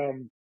come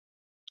from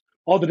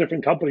all the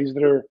different companies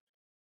that are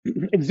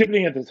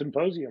exhibiting at the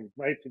symposium,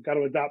 right? They've got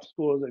to adopt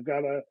schools. They've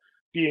got to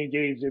be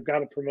engaged. They've got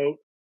to promote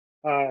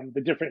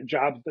the different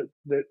jobs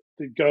that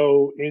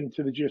go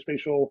into the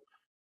geospatial,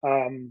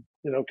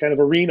 kind of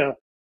arena.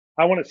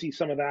 I want to see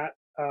some of that.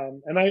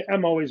 And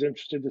I'm always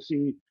interested to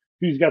see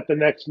who's got the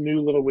next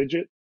new little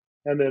widget,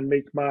 and then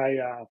make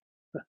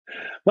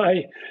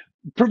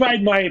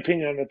provide my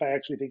opinion on if I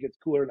actually think it's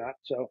cool or not.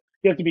 So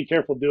you have to be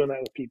careful doing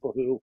that with people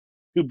who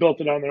built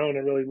it on their own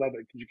and really love it,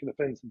 because you can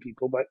offend some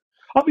people. But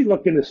I'll be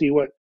looking to see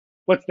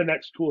what's the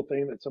next cool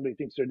thing that somebody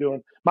thinks they're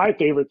doing. My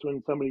favorite's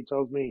when somebody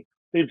tells me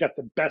they've got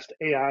the best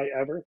AI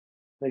ever.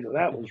 They go,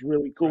 that was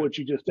really cool what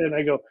you just did. And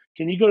I go,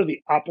 can you go to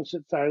the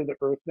opposite side of the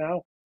earth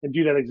now and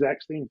do that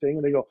exact same thing?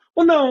 And they go,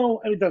 well,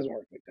 no, it doesn't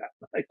work like that.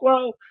 I'm like,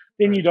 well,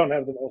 then you don't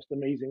have the most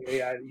amazing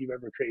AI that you've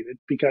ever created,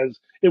 because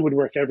it would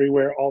work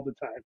everywhere all the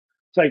time.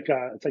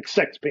 It's like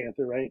Sex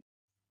Panther, right?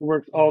 It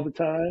works all the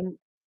time,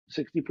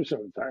 60% of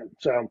the time.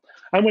 So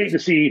I'm waiting to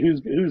see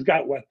who's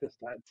got what this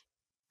time.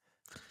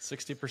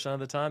 60% of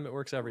the time, it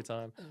works every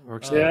time.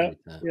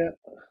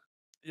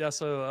 Yeah.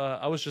 So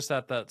I was just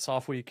at that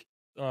Soft Week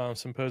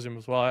symposium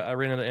as well. I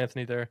ran into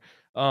Anthony there.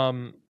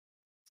 And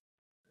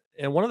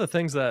one of the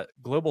things that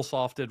Global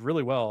Soft did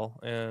really well,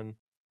 and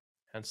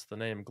hence the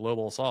name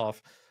Global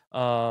Soft,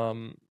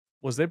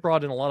 was they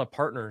brought in a lot of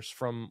partners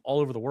from all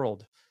over the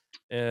world.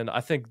 And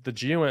I think the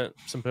GEOINT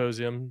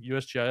symposium,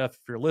 USGIF, if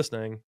you're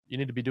listening, you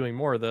need to be doing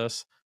more of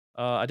this.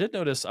 I did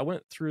notice, I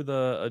went through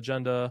the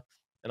agenda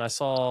and I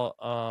saw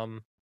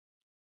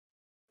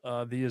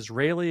the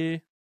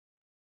Israeli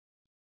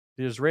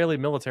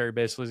military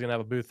basically is going to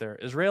have a booth there.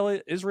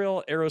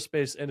 Israel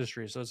Aerospace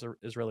Industries, so it's an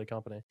Israeli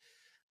company.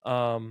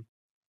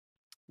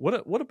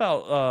 What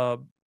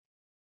about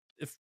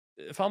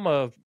if I'm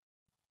a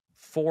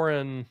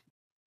foreign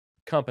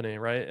company,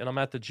 right, and I'm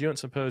at the GEOINT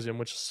symposium,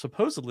 which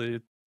supposedly,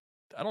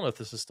 I don't know if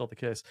this is still the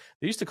case.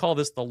 They used to call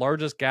this the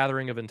largest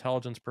gathering of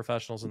intelligence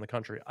professionals in the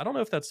country. I don't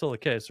know if that's still the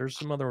case. There's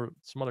some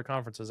other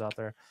conferences out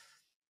there.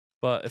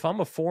 But if I'm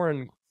a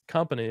foreign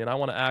company and I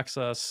want to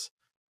access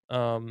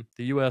the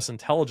U.S.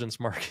 intelligence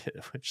market,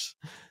 which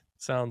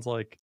sounds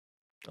like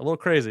a little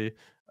crazy.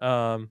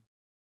 You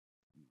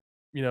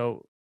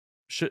know,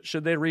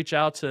 should they reach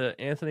out to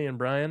Anthony and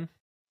Brian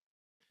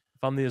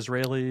if I'm the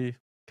Israeli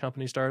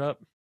company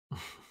startup?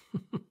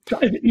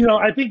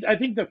 I think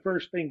the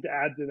first thing to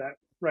add to that,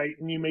 right?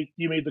 And you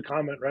made the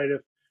comment, right?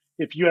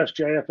 If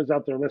USJF is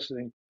out there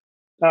listening,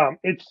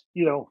 it's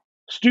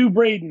Stu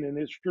Braden and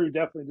his crew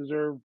definitely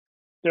deserve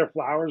their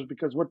flowers,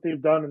 because what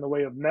they've done in the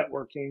way of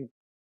networking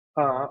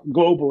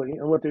globally,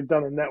 and what they've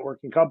done in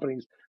networking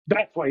companies,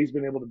 that's why he's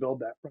been able to build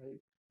that, right?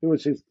 It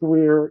was his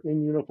career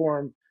in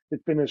uniform.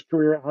 It's been his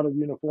career out of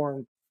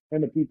uniform,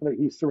 and the people that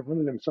he's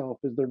surrounded himself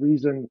is the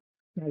reason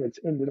that it's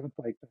ended up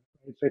like that.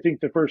 Right? So I think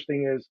the first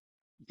thing is,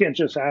 you can't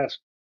just ask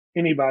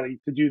anybody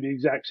to do the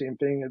exact same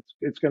thing.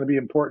 It's going to be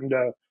important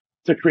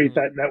to create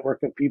that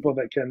network of people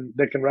that can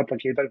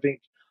replicate. I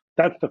think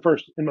that's the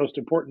first and most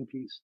important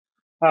piece.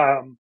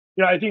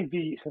 I think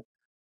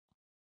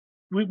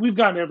we've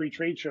gotten every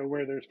trade show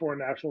where there's foreign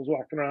nationals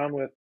walking around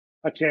with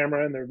a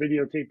camera and they're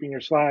videotaping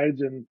your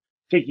slides and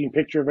taking a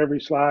picture of every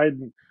slide.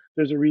 And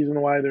there's a reason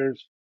why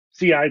there's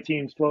CI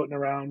teams floating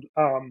around.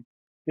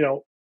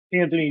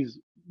 Anthony's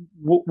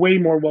way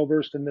more well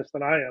versed in this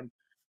than I am,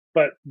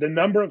 but the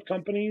number of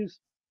companies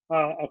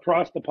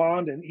across the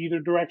pond in either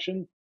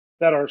direction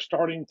that are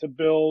starting to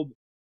build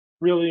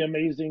really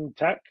amazing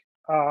tech,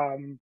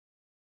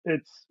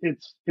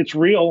 it's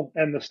real,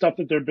 and the stuff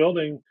that they're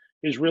building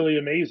is really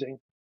amazing.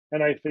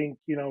 And I think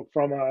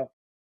from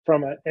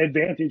an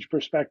advantage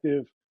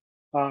perspective,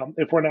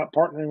 if we're not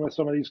partnering with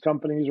some of these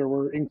companies, or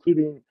we're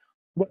including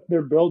what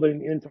they're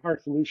building into our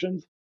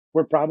solutions,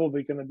 we're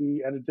probably going to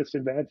be at a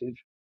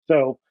disadvantage.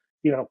 So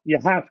you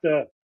have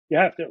to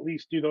at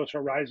least do those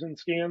horizon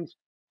scans,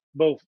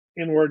 both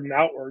inward and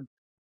outward,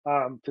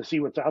 to see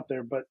what's out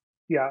there. But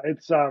yeah,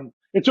 it's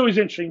always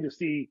interesting to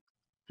see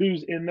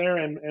who's in there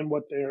and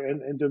what they're,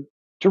 and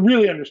to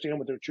really understand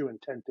what their true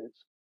intent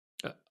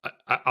is.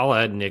 I'll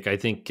add, Nick, I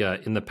think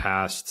in the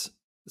past,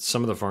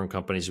 some of the foreign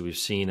companies we've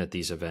seen at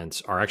these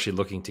events are actually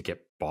looking to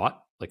get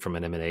bought, like from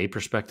an M&A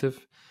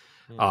perspective.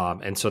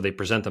 And so they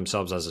present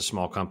themselves as a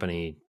small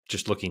company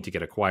just looking to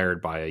get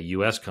acquired by a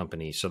U.S.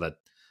 company so that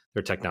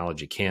their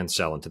technology can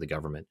sell into the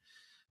government.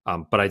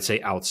 But I'd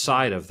say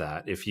outside of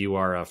that, if you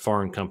are a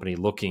foreign company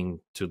looking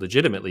to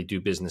legitimately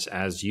do business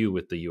as you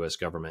with the U.S.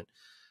 government,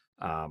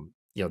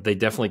 they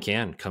definitely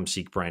can come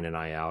seek Brian and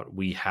I out.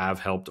 We have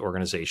helped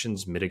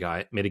organizations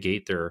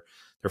mitigate their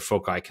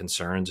foci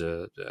concerns,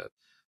 a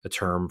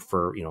term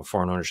for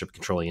foreign ownership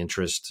controlling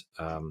interest.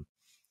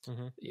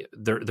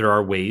 There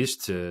are ways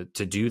to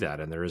do that,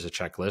 and there is a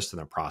checklist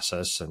and a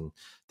process and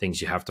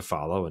things you have to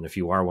follow. And if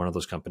you are one of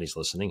those companies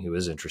listening who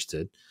is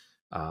interested,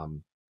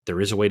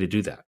 there is a way to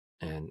do that,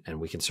 and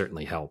we can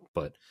certainly help.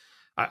 But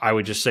I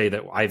would just say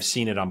that I've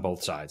seen it on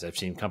both sides. I've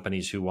seen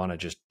companies who want to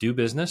just do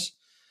business,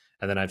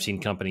 and then I've seen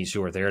companies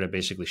who are there to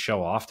basically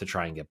show off to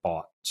try and get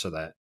bought, so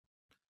that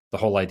the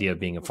whole idea of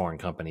being a foreign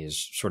company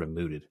is sort of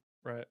mooted.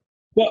 Right.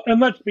 Well, and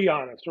let's be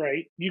honest,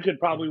 right? You could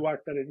probably walk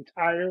that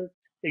entire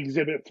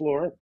exhibit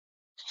floor.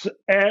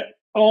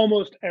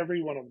 Almost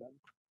every one of them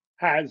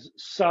has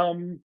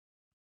some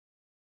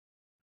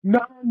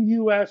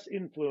non-U.S.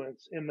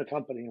 influence in the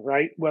company,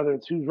 right? Whether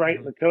it's who's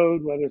writing the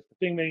code, whether it's the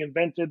thing they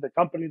invented, the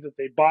company that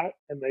they bought,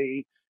 and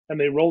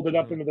they rolled it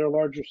up into their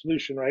larger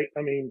solution, right?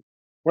 I mean,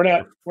 we're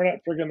not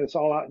figuring this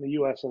all out in the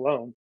U.S.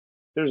 alone.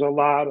 There's a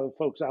lot of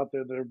folks out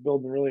there that are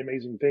building really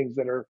amazing things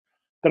that are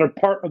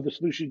part of the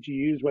solutions you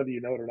use, whether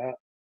you know it or not.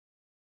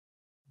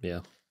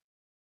 Yeah.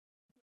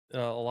 A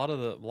lot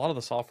of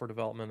the software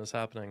development is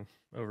happening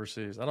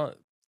overseas. I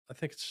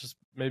think it's just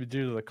maybe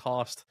due to the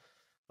cost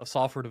of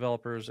software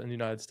developers in the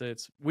United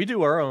States. We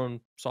do our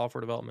own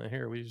software development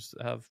here. We just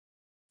have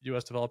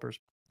U.S. developers.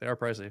 They are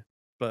pricey,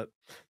 but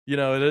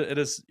it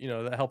is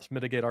that helps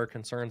mitigate our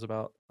concerns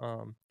about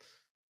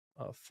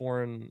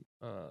foreign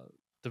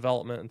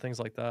development and things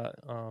like that.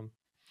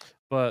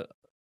 But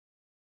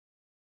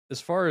as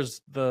far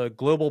as the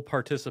global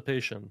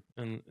participation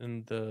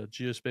in the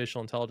geospatial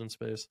intelligence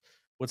space,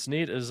 what's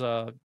neat is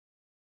at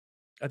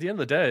the end of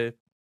the day,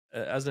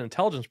 as an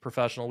intelligence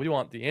professional, we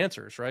want the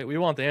answers, right? We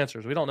want the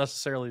answers. We don't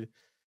necessarily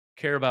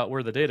care about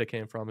where the data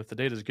came from. If the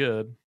data is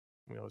good,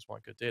 we always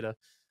want good data.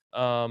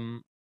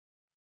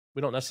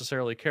 We don't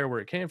necessarily care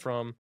where it came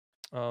from.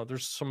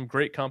 There's some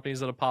great companies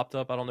that have popped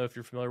up. I don't know if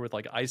you're familiar with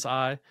like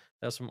IceEye.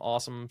 That has some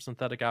awesome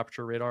synthetic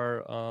aperture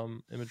radar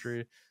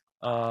imagery.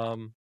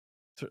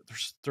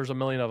 There's a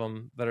million of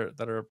them that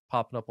are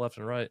popping up left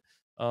and right.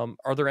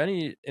 Are there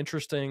any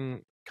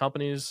interesting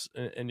companies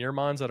in your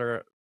minds that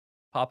are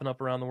popping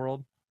up around the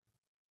world?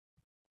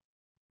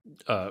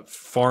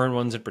 Foreign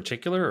ones in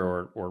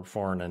particular, or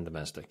foreign and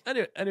domestic?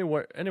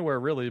 Anywhere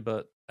really.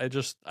 But I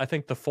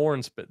think the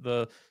foreign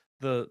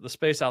the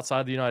space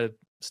outside the United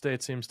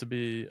States seems to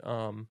be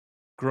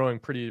growing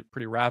pretty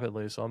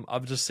rapidly. So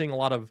I'm just seeing a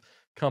lot of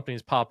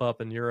companies pop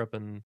up in Europe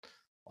and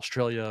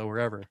Australia,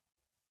 wherever.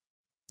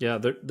 Yeah,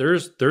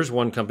 there's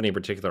one company in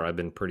particular I've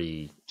been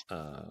pretty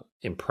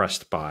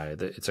impressed by.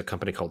 It's a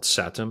company called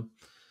Satum.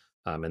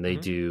 And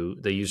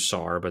they use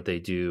SAR, but they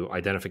do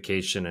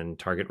identification and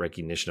target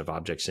recognition of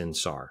objects in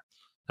SAR.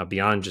 Now,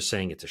 beyond just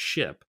saying it's a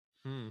ship,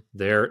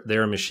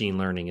 their machine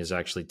learning is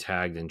actually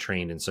tagged and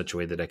trained in such a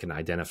way that it can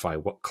identify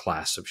what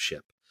class of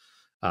ship.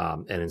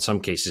 And in some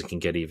cases can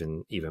get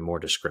even more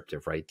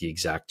descriptive, right? The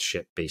exact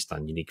ship based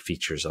on unique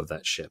features of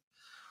that ship.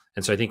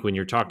 And so I think when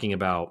you're talking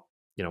about,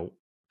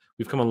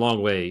 we've come a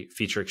long way,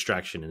 feature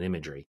extraction and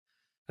imagery.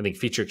 I think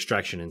feature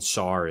extraction in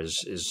SAR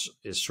is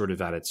sort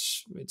of at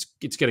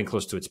it's getting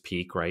close to its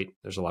peak, right?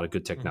 There's a lot of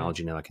good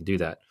technology now that can do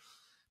that.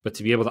 But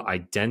to be able to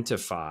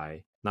identify,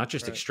 not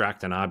just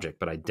extract an object,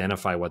 but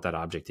identify what that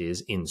object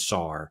is in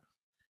SAR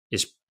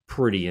is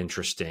pretty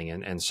interesting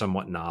and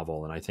somewhat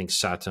novel. And I think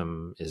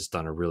Satom has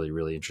done a really,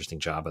 really interesting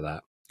job of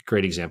that.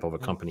 Great example of a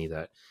company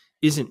that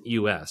isn't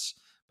US,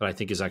 but I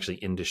think is actually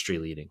industry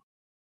leading.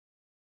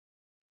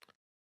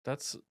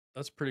 That's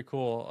pretty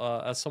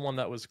cool. As someone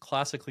that was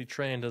classically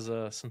trained as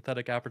a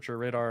synthetic aperture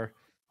radar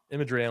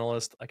imagery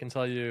analyst, I can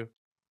tell you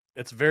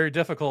it's very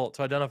difficult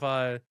to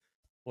identify,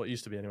 well, it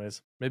used to be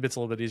anyways. Maybe it's a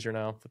little bit easier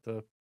now with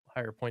the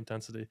higher point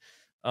density.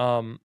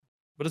 But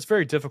it's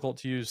very difficult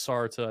to use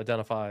SAR to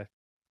identify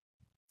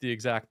the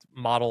exact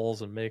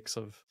models and makes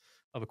of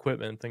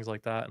equipment and things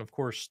like that. And of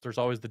course, there's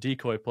always the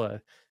decoy play.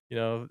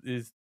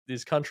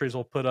 These countries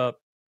will put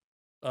up,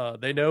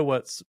 they know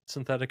what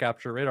synthetic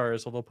aperture radar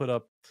is, so they'll put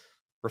up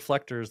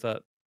reflectors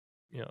that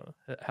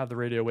have the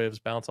radio waves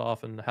bounce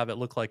off and have it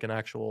look like an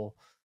actual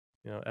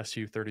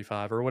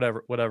Su-35 or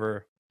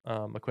whatever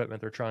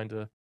equipment they're trying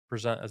to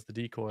present as the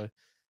decoy.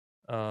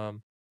 So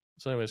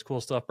anyways,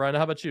 cool stuff. Brian,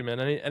 how about you, man?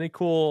 Any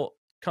cool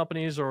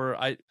companies or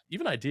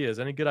even ideas,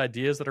 any good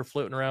ideas that are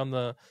floating around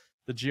the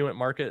GEOINT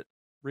market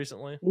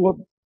recently?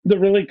 Well, the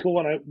really cool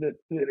one that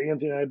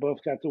Anthony and I both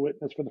got to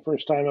witness for the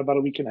first time about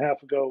a week and a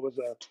half ago was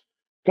a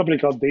company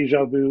called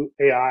Deja Vu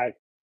AI.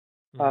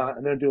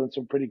 And they're doing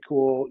some pretty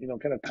cool,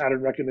 kind of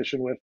pattern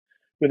recognition with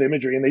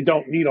imagery. And they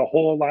don't need a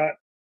whole lot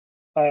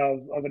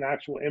of an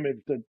actual image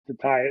to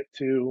tie it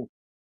to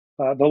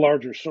the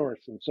larger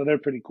source. And so they're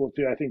pretty cool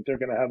too. I think they're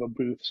going to have a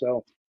booth.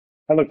 So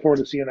I look forward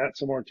to seeing that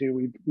some more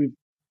too. We've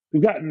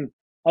gotten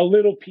a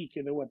little peek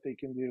into what they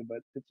can do, but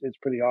it's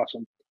pretty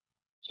awesome.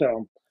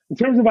 So in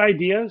terms of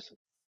ideas,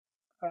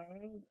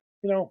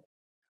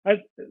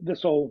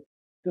 this will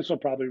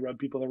probably rub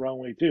people the wrong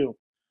way too.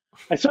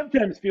 I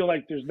sometimes feel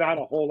like there's not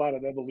a whole lot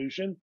of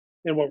evolution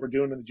in what we're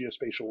doing in the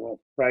geospatial world,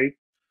 right?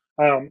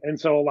 And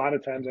so a lot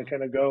of times I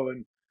kind of go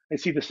and I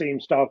see the same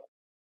stuff.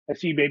 I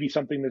see maybe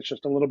something that's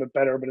just a little bit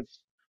better, but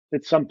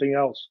it's something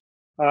else.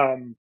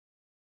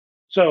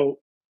 So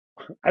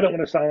I don't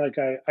want to sound like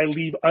I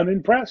leave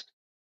unimpressed,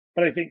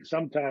 but I think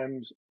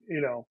sometimes,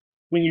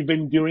 when you've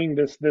been doing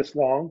this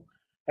long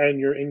and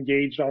you're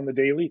engaged on the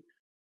daily,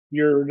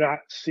 you're not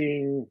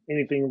seeing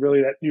anything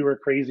really that new or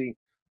crazy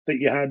that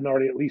you hadn't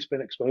already at least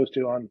been exposed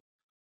to on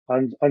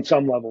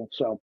some level.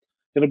 So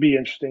it'll be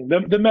interesting.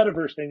 The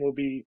metaverse thing will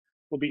be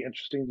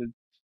interesting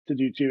to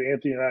do too.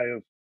 Anthony and I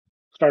have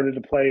started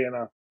to play in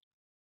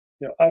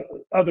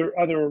other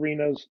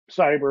arenas,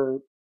 cyber,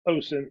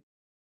 OSINT,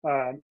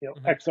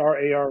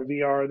 XR, AR,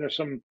 VR. There's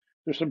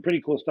some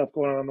pretty cool stuff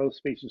going on in those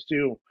spaces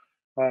too,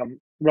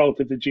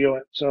 relative to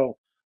GEOINT. So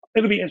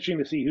it'll be interesting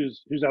to see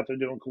who's out there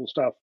doing cool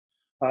stuff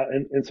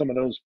in some of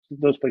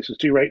those places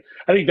too, right?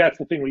 I think that's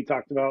the thing we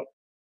talked about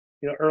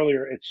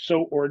earlier. It's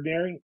so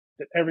ordinary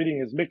that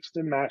everything is mixed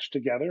and mashed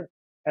together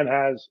and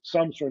has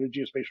some sort of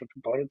geospatial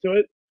component to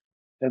it.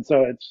 And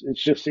so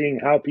it's just seeing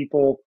how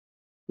people,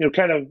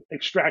 kind of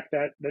extract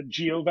that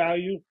geo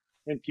value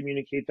and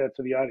communicate that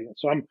to the audience.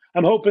 So I'm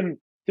hoping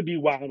to be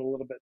wowed a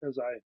little bit as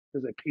I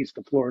pace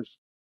the floors.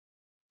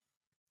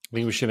 I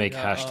think we should make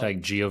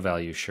hashtag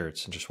GeoValue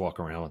shirts and just walk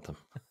around with them.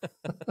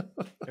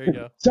 There you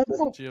go.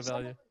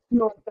 GeoValue.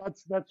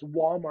 That's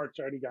Walmart's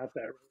already got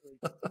that.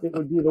 Right? It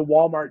would be the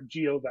Walmart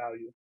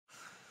GeoValue,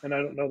 and I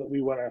don't know that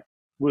we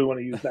want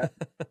to use that.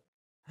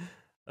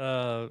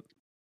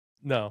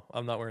 No,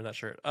 I'm not wearing that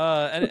shirt.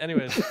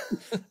 Anyways,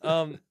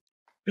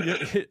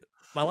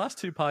 my last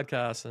two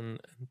podcasts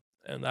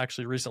and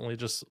actually recently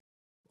just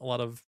a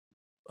lot of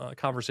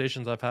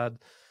conversations I've had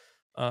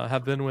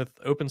have been with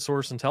open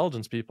source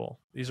intelligence people.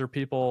 These are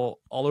people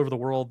all over the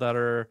world that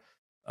are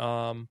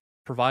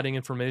providing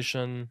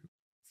information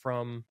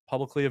from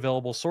publicly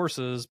available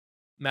sources,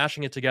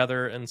 mashing it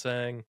together and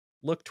saying,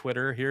 look,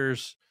 Twitter,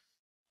 here's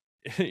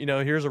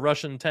a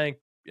Russian tank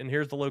and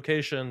here's the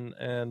location,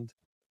 and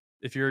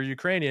if you're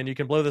Ukrainian, you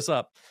can blow this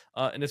up.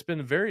 And it's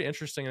been very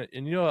interesting.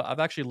 And, I've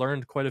actually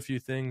learned quite a few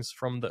things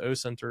from the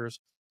OCenters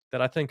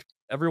that I think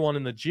everyone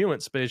in the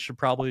GEOINT space should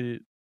probably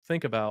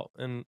think about.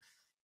 And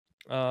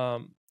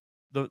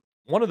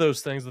one of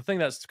those things, the thing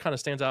that kind of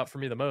stands out for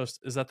me the most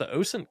is that the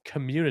OCent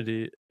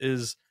community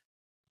is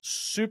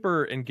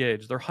super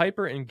engaged. They're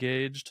hyper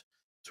engaged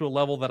to a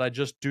level that I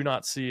just do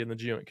not see in the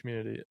GEOINT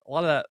community. A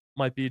lot of that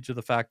might be to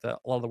the fact that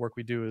a lot of the work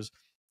we do is,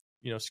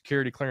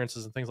 security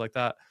clearances and things like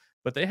that.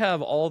 But they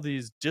have all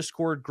these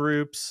Discord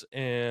groups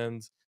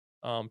and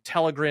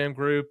Telegram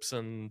groups,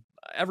 and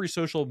every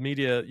social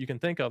media you can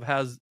think of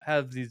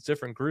have these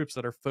different groups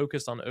that are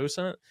focused on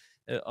OCent.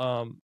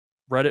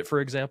 Reddit, for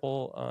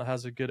example,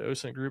 has a good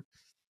OSINT group.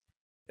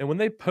 And when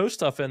they post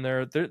stuff in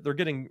there, they're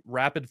getting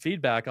rapid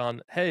feedback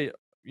on, hey,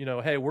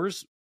 hey,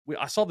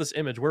 I saw this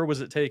image. Where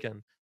was it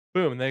taken?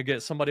 Boom.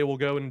 And somebody will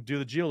go and do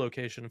the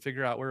geolocation and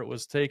figure out where it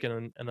was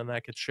taken. And then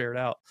that gets shared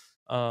out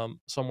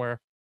somewhere.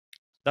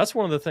 That's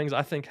one of the things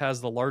I think has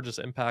the largest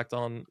impact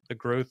on the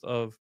growth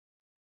of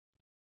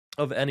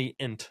any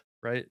int,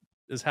 right?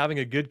 Is having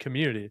a good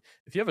community.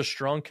 If you have a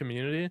strong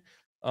community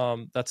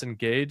that's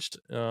engaged,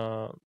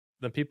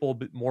 then people will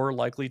be more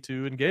likely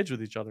to engage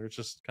with each other. It's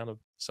just kind of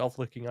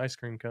self-licking ice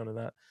cream cone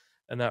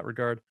in that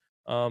regard.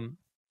 How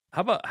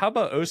about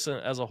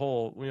OSINT as a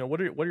whole?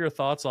 What are your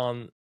thoughts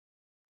on?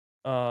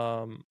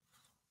 Well,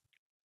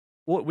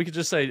 we could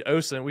just say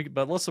OSINT,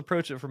 but let's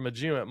approach it from a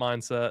GEOINT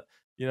mindset.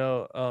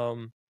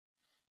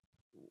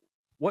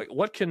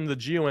 What can the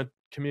GEOINT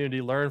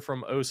community learn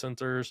from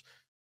OSINTers,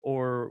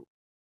 or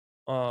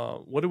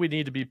what do we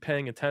need to be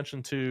paying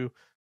attention to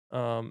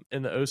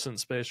in the OSINT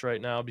space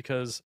right now?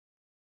 Because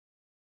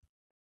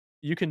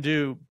you can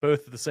do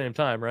both at the same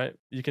time, right?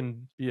 You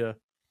can be a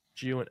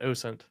GEOINT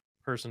OSINT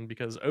person,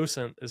 because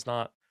OSINT is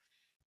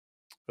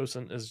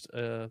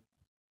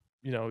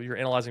you're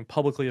analyzing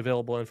publicly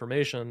available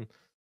information.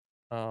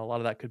 A lot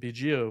of that could be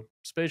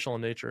geospatial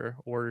in nature,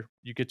 or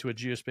you get to a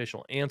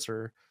geospatial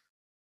answer.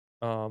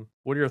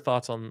 What are your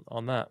thoughts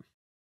on that?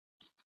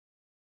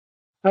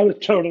 I was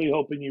totally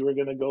hoping you were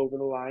going to go over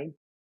the line,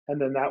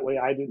 and then that way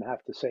I didn't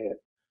have to say it.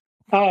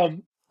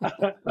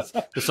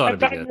 This ought to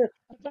be good.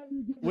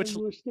 Which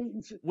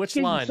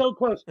stating line? So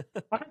close.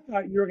 I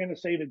thought you were going to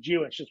say that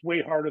GEOINT's just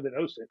way harder than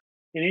OSINT,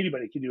 and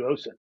anybody can do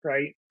OSINT,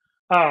 right?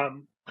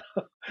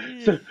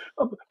 So,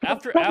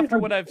 after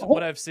what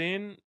I've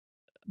seen,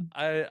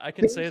 I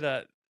can say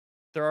that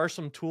there are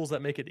some tools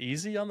that make it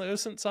easy on the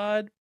OSINT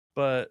side,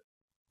 but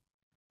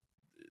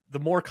the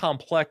more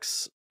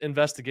complex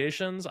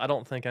investigations, I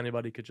don't think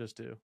anybody could just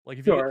do. Like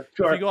if you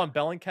go on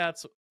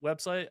Bellingcat's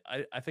website,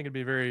 I think it'd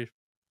be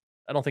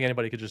I don't think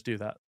anybody could just do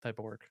that type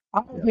of work.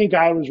 I think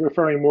I was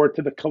referring more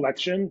to the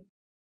collection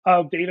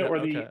of data, or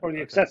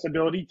the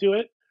accessibility to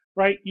it,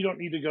 right? You don't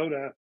need to go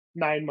to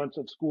 9 months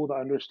of school to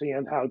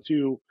understand how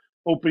to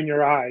open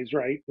your eyes,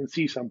 right, and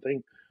see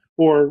something,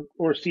 or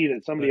see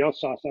that somebody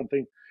else saw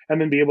something,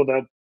 and then be able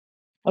to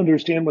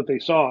understand what they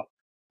saw,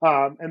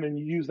 and then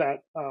use that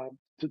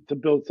to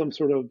build some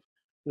sort of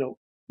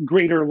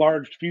greater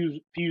large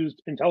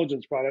fused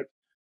intelligence product.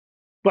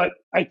 But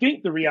I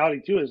think the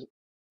reality too is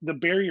the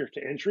barrier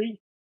to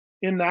entry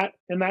in that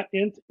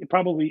int, it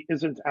probably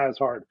isn't as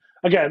hard.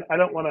 Again, I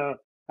don't want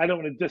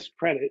to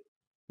discredit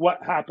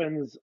what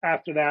happens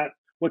after that,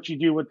 what you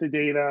do with the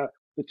data,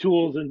 the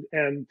tools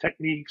and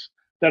techniques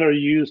that are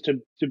used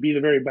to be the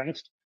very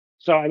best.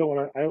 So I don't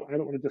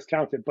want to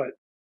discount it, but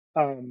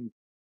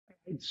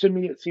to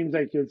me it seems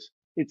like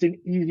it's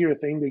an easier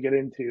thing to get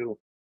into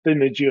than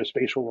the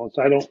geospatial world.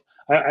 So I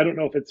don't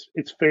know if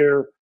it's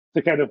fair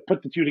to kind of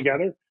put the two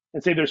together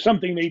and say there's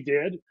something they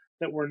did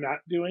that we're not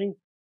doing,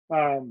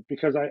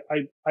 because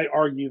I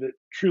argue that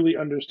truly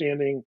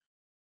understanding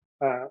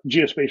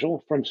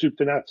geospatial from soup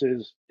to nuts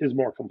is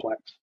more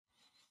complex.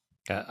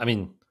 I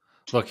mean,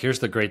 look, here's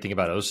the great thing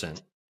about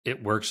OSINT.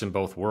 It works in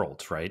both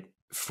worlds, right?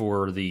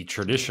 For the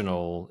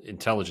traditional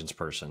intelligence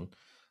person,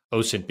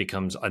 OSINT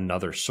becomes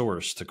another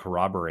source to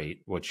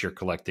corroborate what you're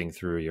collecting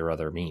through your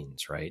other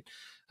means, right?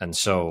 And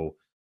so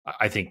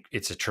I think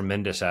it's a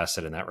tremendous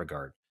asset in that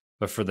regard.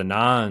 But for the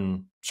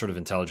non sort of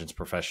intelligence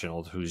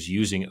professional who's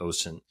using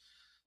OSINT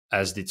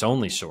as its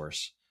only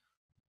source,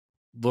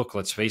 look,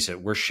 let's face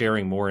it, we're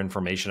sharing more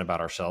information about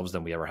ourselves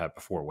than we ever have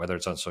before, whether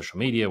it's on social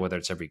media, whether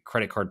it's every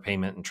credit card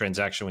payment and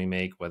transaction we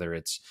make, whether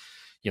it's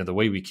the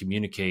way we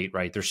communicate,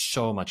 right? There's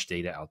so much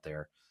data out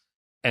there.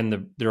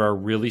 And there are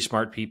really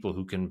smart people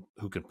who can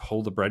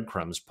pull the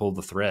breadcrumbs, pull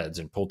the threads,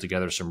 and pull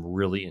together some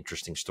really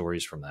interesting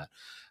stories from that.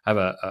 I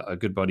have a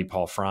good buddy,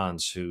 Paul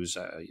Franz, who's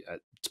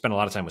spent a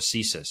lot of time with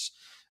CSIS,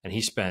 and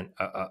he spent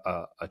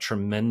a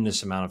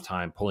tremendous amount of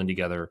time pulling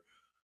together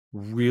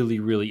really,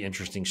 really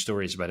interesting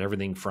stories about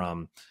everything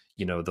from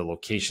the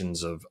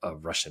locations of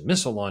Russian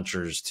missile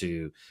launchers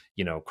to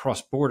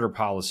cross-border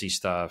policy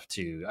stuff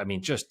to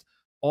just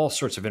all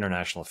sorts of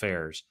international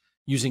affairs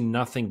using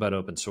nothing but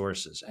open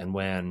sources. And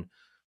when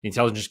the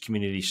intelligence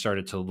community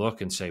started to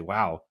look and say,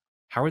 wow,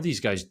 how are these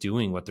guys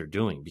doing what they're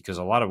doing? Because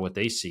a lot of what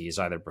they see is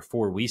either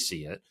before we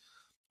see it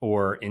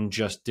or in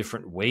just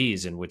different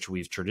ways in which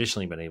we've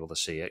traditionally been able to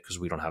see it because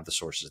we don't have the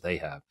sources they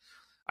have.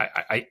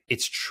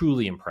 It's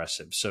truly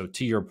impressive. So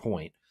to your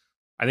point,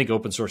 I think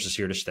open source is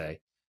here to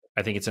stay.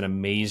 I think it's an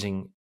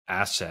amazing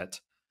asset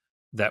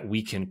that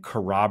we can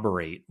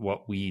corroborate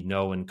what we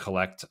know and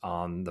collect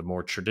on the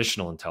more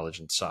traditional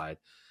intelligence side.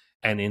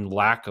 And in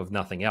lack of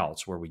nothing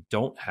else, where we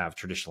don't have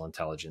traditional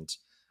intelligence,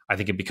 I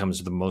think it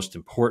becomes the most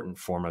important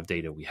form of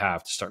data we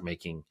have to start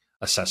making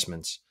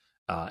assessments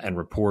and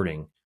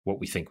reporting what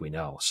we think we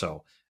know.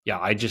 So yeah,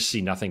 I just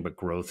see nothing but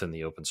growth in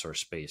the open source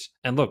space.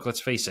 And look, let's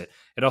face it,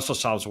 it also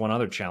solves one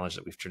other challenge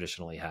that we've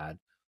traditionally had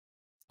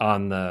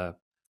on the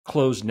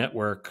closed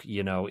network,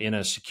 in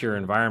a secure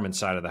environment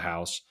side of the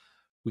house.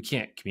 we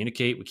can't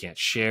communicate, we can't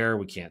share,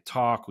 we can't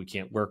talk, we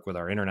can't work with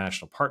our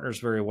international partners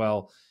very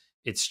well.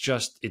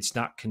 It's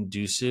not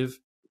conducive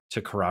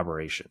to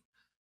corroboration.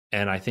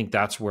 And I think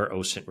that's where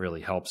OSINT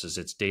really helps, is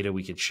it's data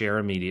we can share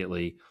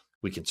immediately.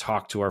 We can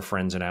talk to our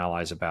friends and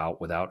allies about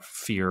without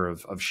fear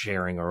of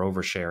sharing or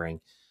oversharing.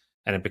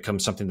 And it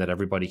becomes something that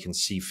everybody can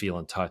see, feel,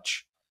 and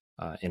touch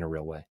in a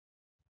real way.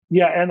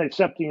 Yeah, and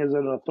accepting as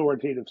an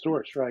authoritative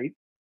source, right?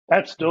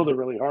 That's still the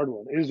really hard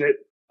one. Is it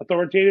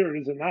authoritative or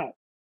is it not?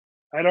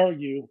 I'd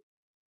argue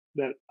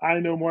that I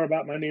know more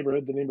about my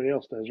neighborhood than anybody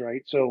else does,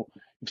 right? So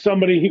if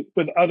somebody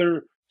with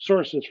other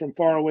sources from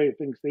far away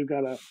thinks they've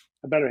got a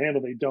better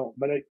handle, they don't.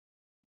 But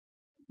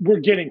we're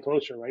getting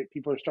closer, right?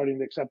 People are starting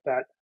to accept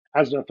that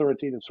as an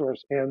authoritative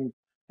source and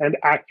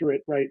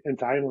accurate, right, and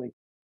timely.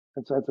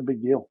 And so that's a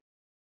big deal.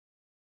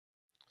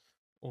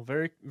 Well,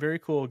 very, very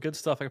cool. Good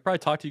stuff. I could probably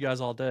talk to you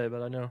guys all day,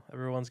 but I know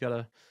everyone's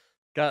got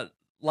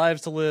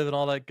lives to live and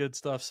all that good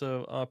stuff.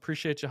 So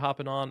appreciate you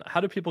hopping on.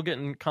 How do people get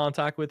in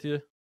contact with you?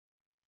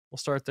 We'll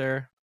start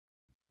there.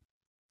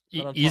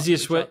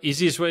 Easiest way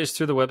is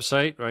through the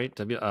website, right?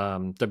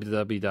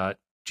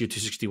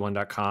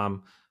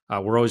 www.geo261.com.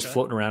 We're always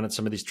floating around at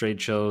some of these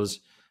trade shows.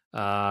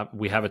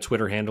 We have a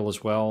Twitter handle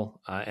as well,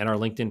 and our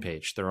LinkedIn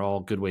page. They're all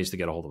good ways to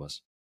get a hold of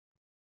us.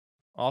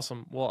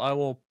 Awesome. Well, I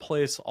will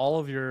place all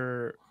of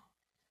your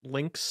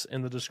links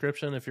in the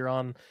description. If you're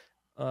on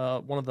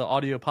one of the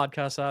audio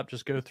podcast app,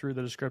 just go through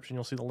the description.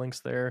 You'll see the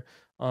links there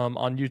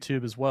on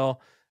YouTube as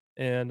well.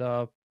 And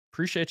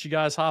appreciate you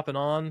guys hopping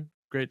on.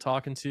 Great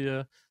talking to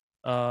you.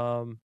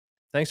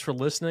 Thanks for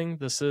listening.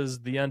 This is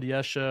the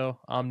NDS Show.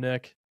 I'm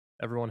Nick.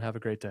 Everyone have a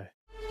great day.